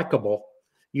unlikable.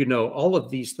 All of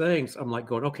these things, I'm like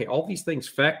going, okay, all these things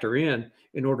factor in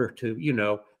order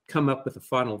to, come up with a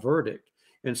final verdict.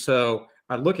 And so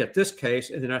I look at this case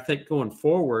and then I think going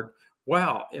forward,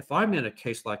 wow, if I'm in a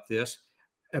case like this,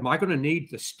 am I going to need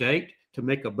the state to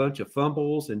make a bunch of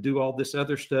fumbles and do all this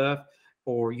other stuff?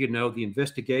 Or, the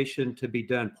investigation to be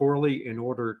done poorly in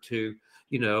order to,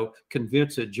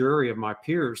 convince a jury of my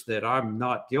peers that I'm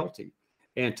not guilty.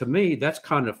 And to me, that's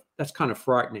kind of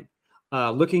frightening.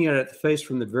 Looking at it the face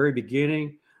from the very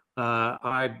beginning,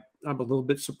 I'm a little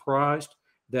bit surprised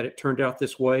that it turned out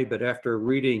this way. But after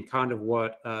reading kind of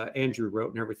what Andrew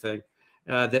wrote and everything,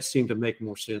 that seemed to make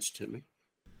more sense to me.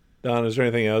 Don, is there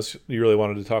anything else you really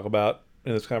wanted to talk about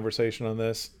in this conversation on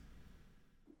this?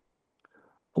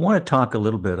 I want to talk a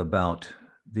little bit about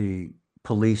the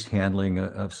police handling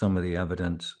of some of the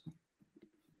evidence.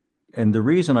 And the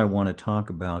reason I want to talk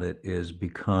about it is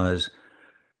because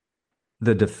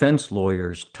the defense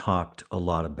lawyers talked a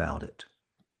lot about it.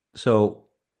 So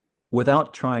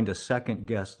without trying to second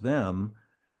guess them,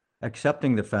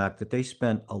 accepting the fact that they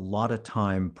spent a lot of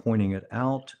time pointing it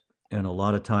out and a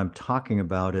lot of time talking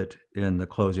about it in the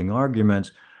closing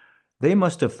arguments, they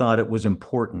must have thought it was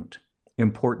important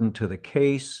to the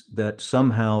case, that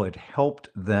somehow it helped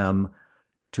them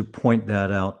to point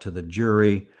that out to the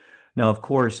jury. Now, of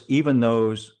course, even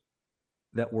those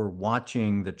that were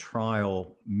watching the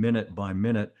trial minute by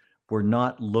minute were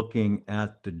not looking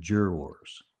at the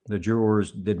jurors. The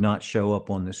jurors did not show up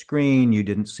on the screen. You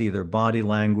didn't see their body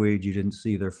language. You didn't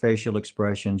see their facial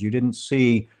expressions. You didn't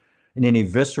see, in any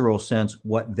visceral sense,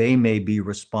 what they may be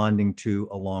responding to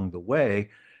along the way.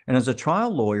 And as a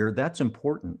trial lawyer, that's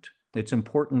important. It's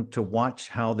important to watch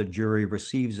how the jury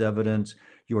receives evidence,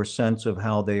 your sense of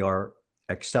how they are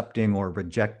accepting or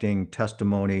rejecting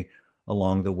testimony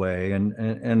along the way.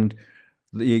 And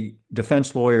the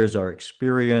defense lawyers are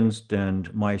experienced,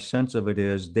 and my sense of it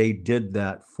is they did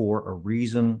that for a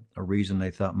reason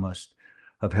they thought must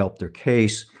have helped their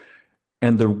case.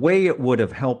 And the way it would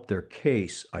have helped their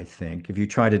case, I think, if you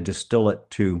try to distill it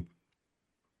to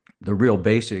the real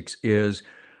basics, is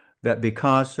that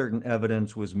because certain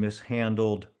evidence was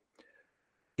mishandled,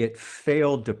 it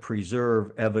failed to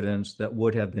preserve evidence that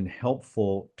would have been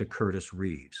helpful to Curtis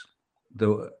Reeves.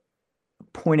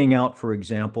 Pointing out, for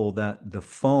example, that the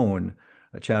phone,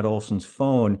 Chad Olson's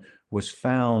phone, was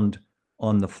found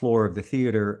on the floor of the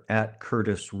theater at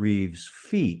Curtis Reeves'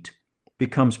 feet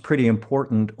becomes pretty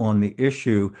important on the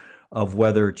issue of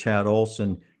whether Chad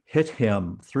Olson hit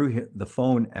him, threw the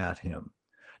phone at him.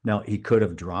 Now, he could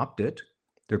have dropped it.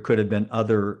 There could have been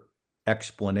other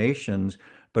explanations,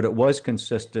 but it was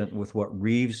consistent with what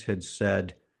Reeves had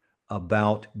said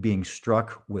about being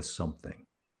struck with something.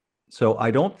 So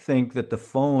I don't think that the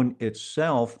phone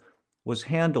itself was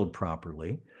handled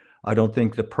properly. I don't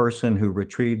think the person who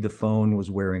retrieved the phone was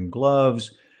wearing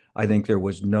gloves. I think there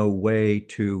was no way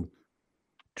to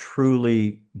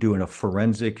truly do a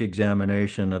forensic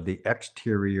examination of the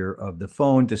exterior of the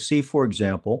phone to see, for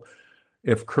example,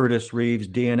 if Curtis Reeves'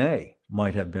 DNA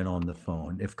might have been on the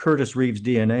phone. If Curtis Reeves'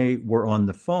 DNA were on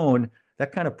the phone,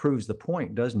 that kind of proves the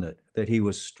point, doesn't it? That he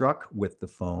was struck with the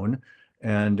phone,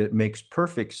 and it makes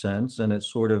perfect sense, and it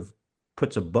sort of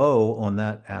puts a bow on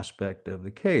that aspect of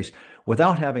the case.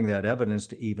 Without having that evidence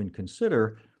to even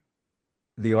consider,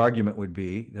 the argument would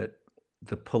be that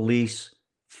the police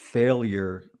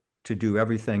failure to do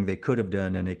everything they could have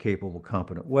done in a capable,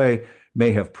 competent way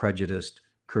may have prejudiced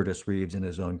Curtis Reeves in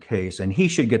his own case, and he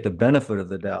should get the benefit of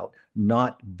the doubt,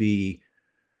 not be,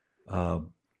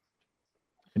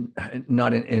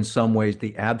 not in some ways,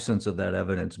 the absence of that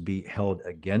evidence be held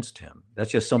against him.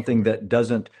 That's just something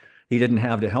that he didn't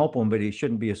have to help him, but it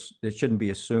shouldn't be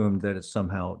assumed that it's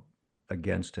somehow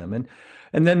against him.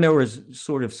 And then there was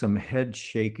sort of some head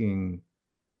shaking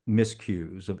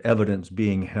miscues of evidence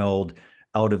being held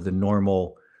out of the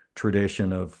normal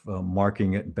tradition of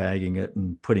marking it, bagging it,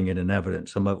 and putting it in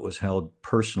evidence. Some of it was held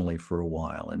personally for a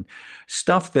while, and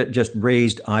stuff that just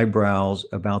raised eyebrows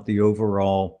about the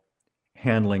overall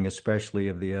handling, especially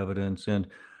of the evidence. And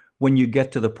when you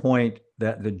get to the point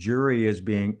that the jury is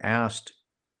being asked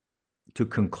to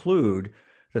conclude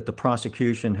that the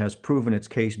prosecution has proven its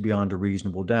case beyond a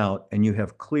reasonable doubt, and you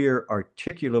have clear,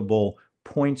 articulable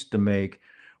points to make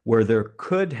where there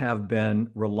could have been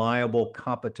reliable,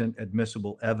 competent,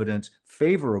 admissible evidence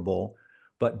favorable,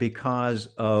 but because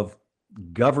of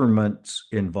government's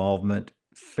involvement,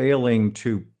 failing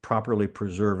to properly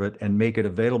preserve it and make it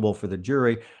available for the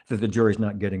jury, that the jury's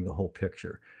not getting the whole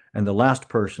picture. And the last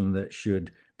person that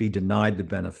should be denied the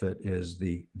benefit is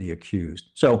the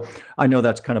accused. So I know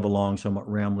that's kind of a long, somewhat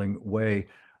rambling way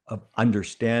of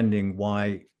understanding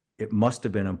why it must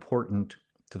have been important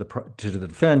to the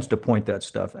defense to point that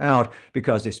stuff out,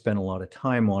 because they spent a lot of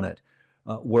time on it.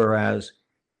 Whereas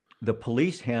the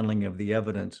police handling of the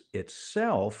evidence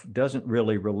itself doesn't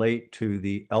really relate to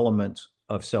the elements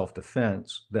of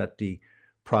self-defense that the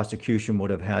prosecution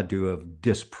would have had to have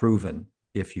disproven,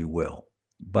 if you will.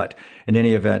 But in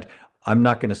any event, I'm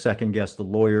not going to second guess the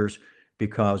lawyers,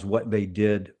 because what they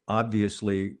did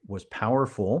obviously was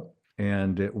powerful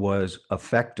and it was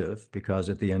effective, because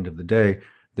at the end of the day,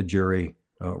 the jury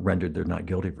rendered their not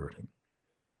guilty verdict.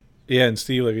 Yeah, and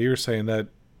Steve, like you were saying, that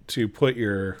to put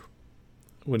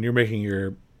when you're making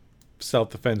your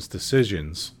self-defense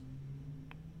decisions,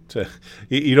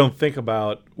 you don't think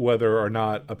about whether or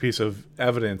not a piece of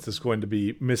evidence is going to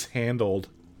be mishandled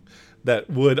that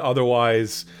would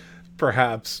otherwise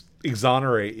perhaps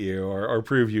exonerate you or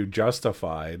prove you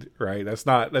justified, right? That's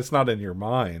not in your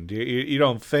mind. You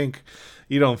don't think,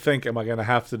 am I going to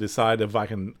have to decide if I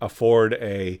can afford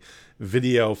a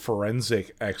video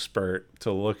forensic expert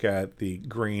to look at the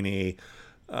grainy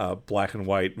black and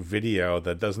white video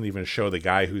that doesn't even show the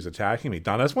guy who's attacking me?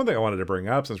 Don, that's one thing I wanted to bring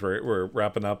up, since we're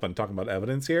wrapping up and talking about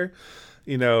evidence here.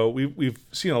 We've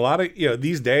seen a lot of,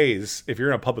 these days, if you're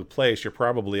in a public place, you're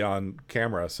probably on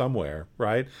camera somewhere,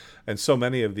 right? And so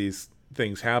many of these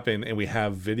things happen, and we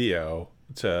have video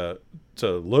to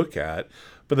look at,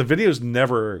 but the video is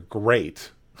never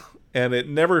great, and it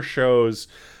never shows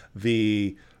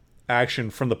the action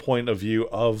from the point of view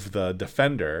of the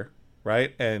defender,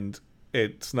 right? And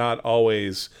it's not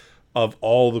always of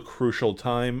all the crucial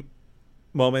time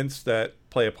moments that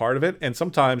play a part of it, and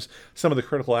sometimes some of the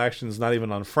critical action is not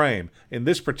even on frame. In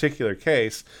this particular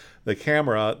case, the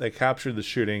camera that captured the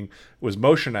shooting was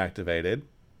motion activated,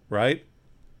 right?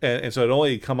 And so it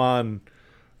only come on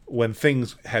when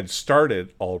things had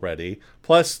started already.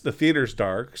 Plus, the theater's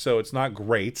dark, so it's not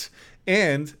great.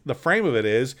 And the frame of it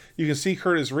is, you can see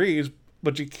Curtis Reeves,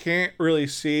 but you can't really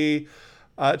see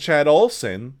Chad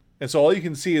Olson. And so all you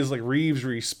can see is like Reeves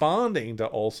responding to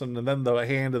Olson, and then the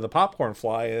hand of the popcorn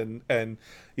fly, and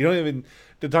you don't even,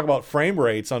 to talk about frame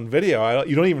rates on video,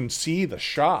 you don't even see the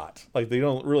shot. Like, they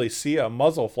don't really see a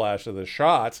muzzle flash of the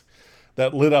shot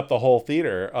that lit up the whole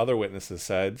theater, other witnesses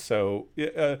said. So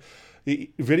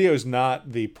the video is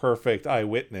not the perfect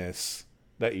eyewitness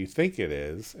that you think it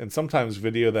is. And sometimes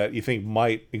video that you think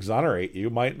might exonerate you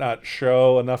might not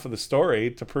show enough of the story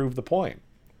to prove the point.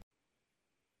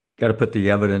 Got to put the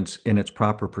evidence in its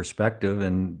proper perspective,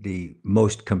 and the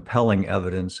most compelling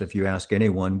evidence, if you ask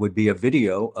anyone, would be a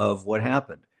video of what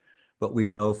happened. But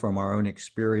we know from our own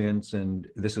experience, and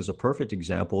this is a perfect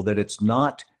example, that it's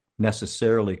not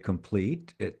necessarily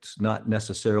complete. It's not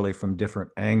necessarily from different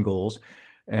angles,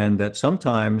 and that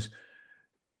sometimes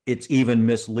it's even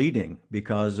misleading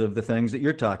because of the things that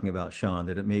you're talking about, Sean,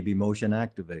 that it may be motion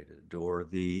activated, or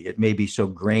it may be so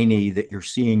grainy that you're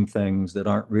seeing things that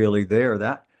aren't really there.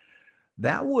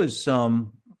 That was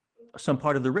some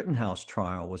part of the Rittenhouse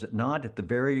trial, was it not? At the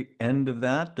very end of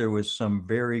that, there was some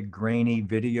very grainy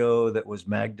video that was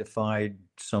magnified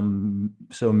so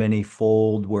many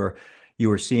fold, where you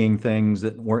were seeing things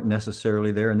that weren't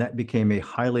necessarily there, and that became a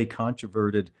highly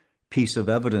controverted piece of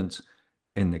evidence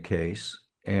in the case,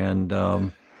 and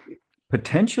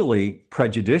potentially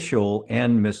prejudicial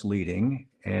and misleading.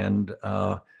 And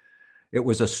it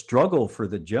was a struggle for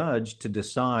the judge to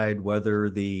decide whether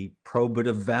the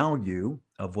probative value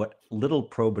of what little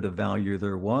probative value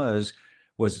there was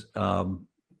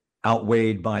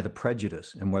outweighed by the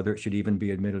prejudice, and whether it should even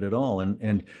be admitted at all.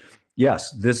 And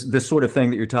yes, this sort of thing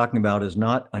that you're talking about is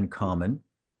not uncommon,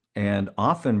 and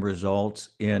often results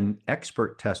in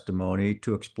expert testimony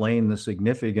to explain the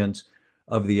significance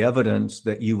of the evidence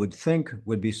that you would think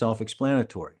would be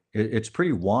self-explanatory. It's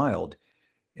pretty wild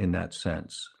in that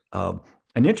sense.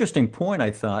 An interesting point,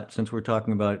 I thought, since we're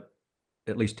talking about,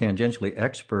 at least tangentially,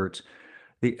 experts,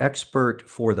 the expert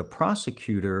for the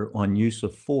prosecutor on use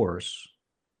of force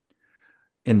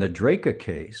in the Draca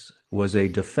case was a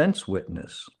defense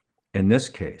witness in this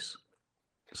case.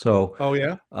 So, oh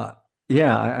yeah,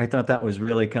 I thought that was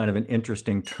really kind of an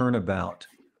interesting turnabout,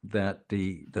 that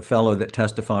the fellow that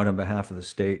testified on behalf of the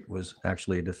state was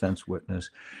actually a defense witness.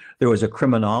 There was a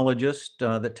criminologist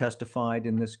that testified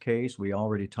in this case. We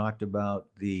already talked about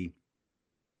the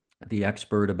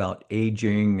expert about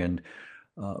aging, and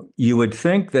you would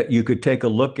think that you could take a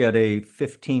look at a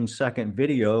 15-second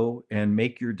video and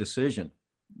make your decision,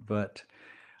 but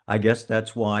I guess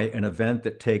that's why an event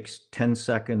that takes 10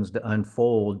 seconds to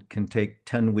unfold can take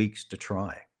 10 weeks to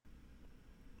try.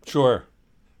 Sure.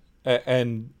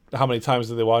 And how many times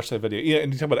did they watch that video? Yeah,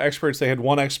 and you talk about experts. They had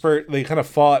one expert. They kind of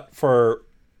fought for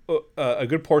a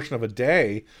good portion of a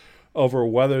day over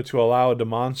whether to allow a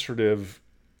demonstrative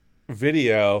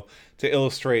video to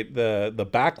illustrate the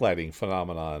backlighting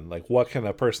phenomenon. Like, what can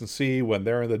a person see when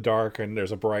they're in the dark and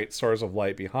there's a bright source of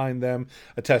light behind them,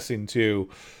 attesting to,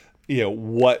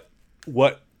 what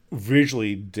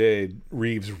visually did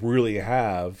Reeves really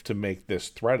have to make this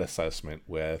threat assessment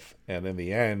with. And in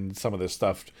the end, some of this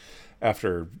stuff,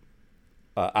 after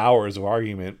hours of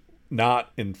argument,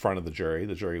 not in front of the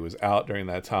jury was out during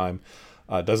that time,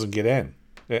 doesn't get in.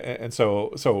 And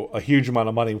so a huge amount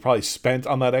of money probably spent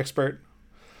on that expert,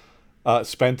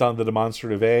 spent on the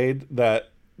demonstrative aid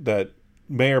that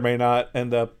may or may not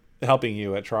end up helping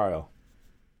you at trial.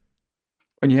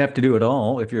 And you have to do it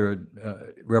all if you're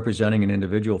representing an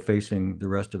individual facing the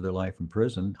rest of their life in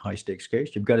prison, high stakes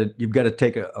case. You've got to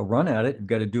take a run at it. You've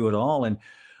got to do it all, and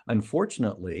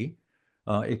unfortunately,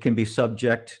 it can be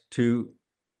subject to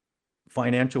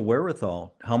financial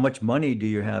wherewithal. How much money do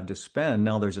you have to spend?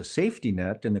 Now, there's a safety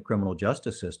net in the criminal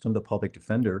justice system. The public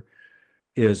defender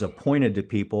is appointed to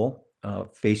people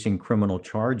facing criminal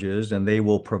charges, and they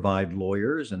will provide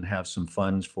lawyers and have some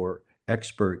funds for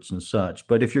experts and such.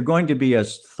 But if you're going to be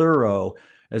as thorough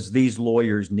as these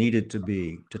lawyers needed to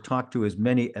be, to talk to as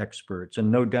many experts,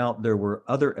 and no doubt there were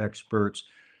other experts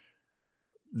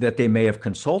that they may have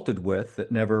consulted with that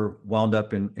never wound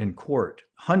up in court,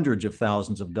 hundreds of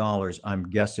thousands of dollars, I'm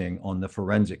guessing, on the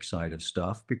forensic side of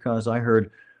stuff, because I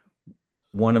heard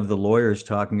one of the lawyers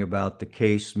talking about the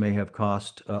case may have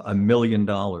cost $1 million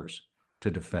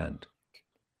to defend.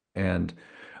 And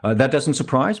that doesn't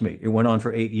surprise me. It went on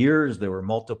for 8 years. There were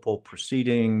multiple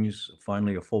proceedings,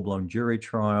 finally a full-blown jury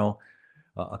trial.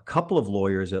 A couple of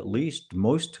lawyers, at least,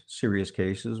 most serious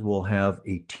cases will have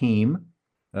a team.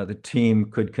 The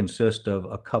team could consist of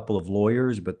a couple of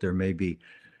lawyers, but there may be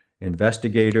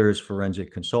investigators,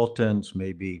 forensic consultants,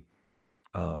 maybe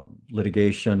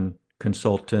litigation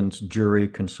consultants, jury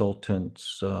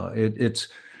consultants. It's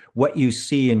what you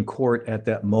see in court at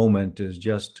that moment is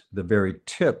just the very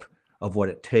tip of what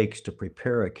it takes to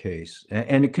prepare a case.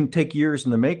 And it can take years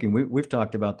in the making. We've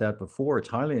talked about that before. It's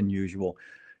highly unusual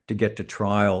to get to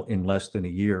trial in less than a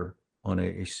year on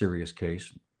a serious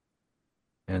case.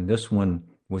 And this one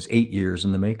was 8 years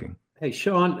in the making. Hey,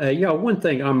 Sean, one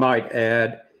thing I might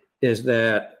add is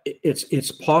that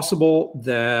it's possible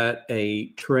that a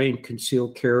trained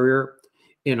concealed carrier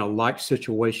in a like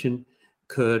situation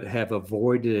could have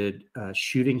avoided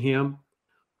shooting him,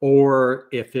 or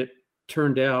if it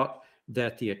turned out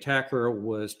that the attacker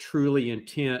was truly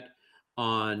intent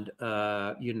on,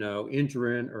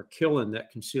 injuring or killing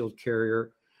that concealed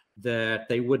carrier, that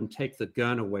they wouldn't take the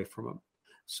gun away from him.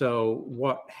 So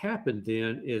what happened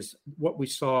then is what we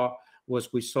saw,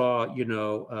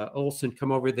 Olson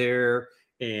come over there,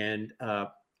 and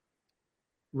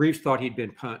Reeves thought he'd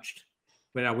been punched.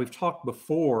 But now we've talked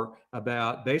before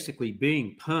about basically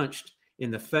being punched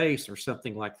in the face or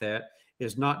something like that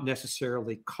is not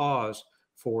necessarily cause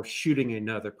for shooting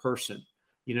another person.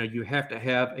 You have to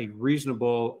have a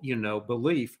reasonable,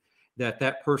 belief that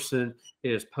that person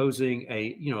is posing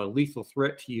a lethal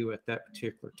threat to you at that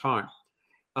particular time.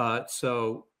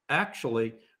 So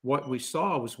actually what we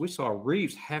saw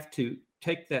Reeves have to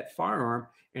take that firearm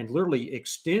and literally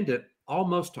extend it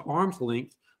almost to arm's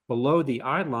length below the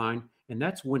eye line. And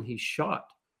that's when he shot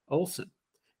Olson.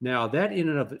 Now that in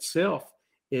and of itself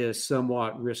is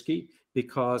somewhat risky,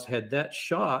 because had that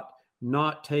shot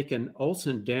not taken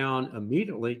Olson down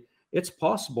immediately, it's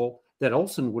possible that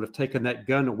Olson would have taken that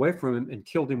gun away from him and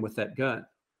killed him with that gun.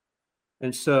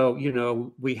 And so,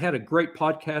 we had a great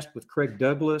podcast with Craig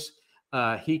Douglas.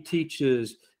 He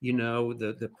teaches,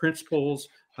 the principles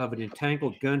of an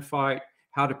entangled gunfight,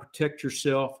 how to protect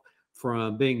yourself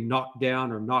from being knocked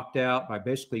down or knocked out by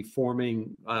basically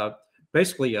forming a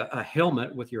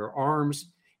helmet with your arms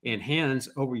and hands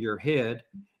over your head,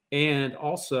 and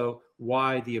also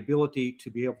why the ability to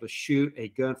be able to shoot a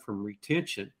gun from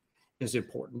retention is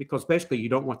important, because basically you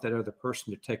don't want that other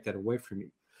person to take that away from you.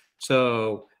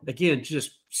 So again,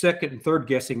 just second and third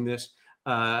guessing this,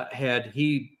 had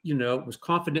he, was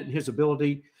confident in his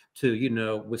ability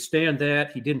to, withstand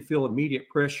that. He didn't feel immediate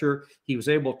pressure. He was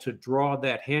able to draw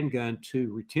that handgun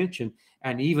to retention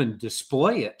and even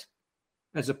display it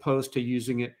as opposed to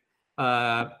using it.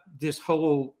 This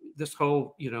whole,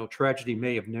 tragedy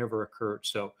may have never occurred.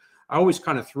 So I always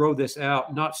kind of throw this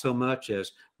out, not so much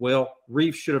as, well,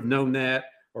 Reeves should have known that,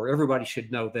 or everybody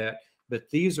should know that. But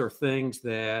these are things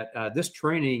that this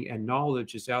training and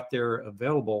knowledge is out there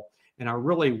available. And I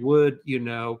really would,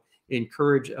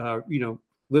 encourage,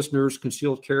 listeners,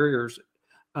 concealed carriers,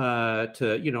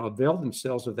 to, avail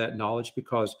themselves of that knowledge,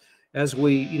 because as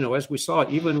we saw,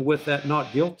 even with that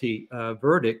not guilty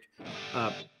verdict,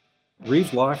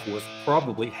 Reeves' life was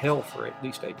probably hell for at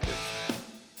least 8 years.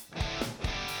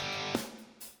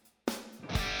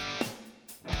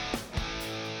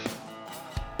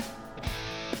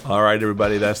 All right,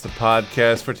 everybody, that's the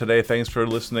podcast for today. Thanks for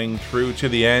listening through to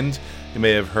the end. You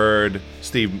may have heard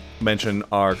Steve mention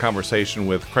our conversation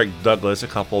with Craig Douglas a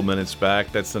couple minutes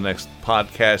back. That's the next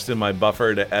podcast in my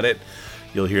buffer to edit.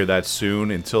 You'll hear that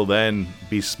soon. Until then,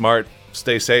 be smart,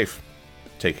 stay safe,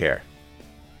 take care.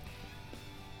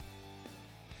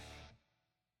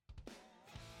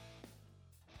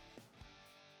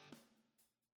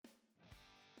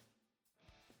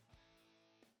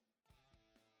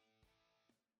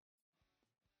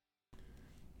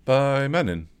 By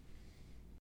Menon.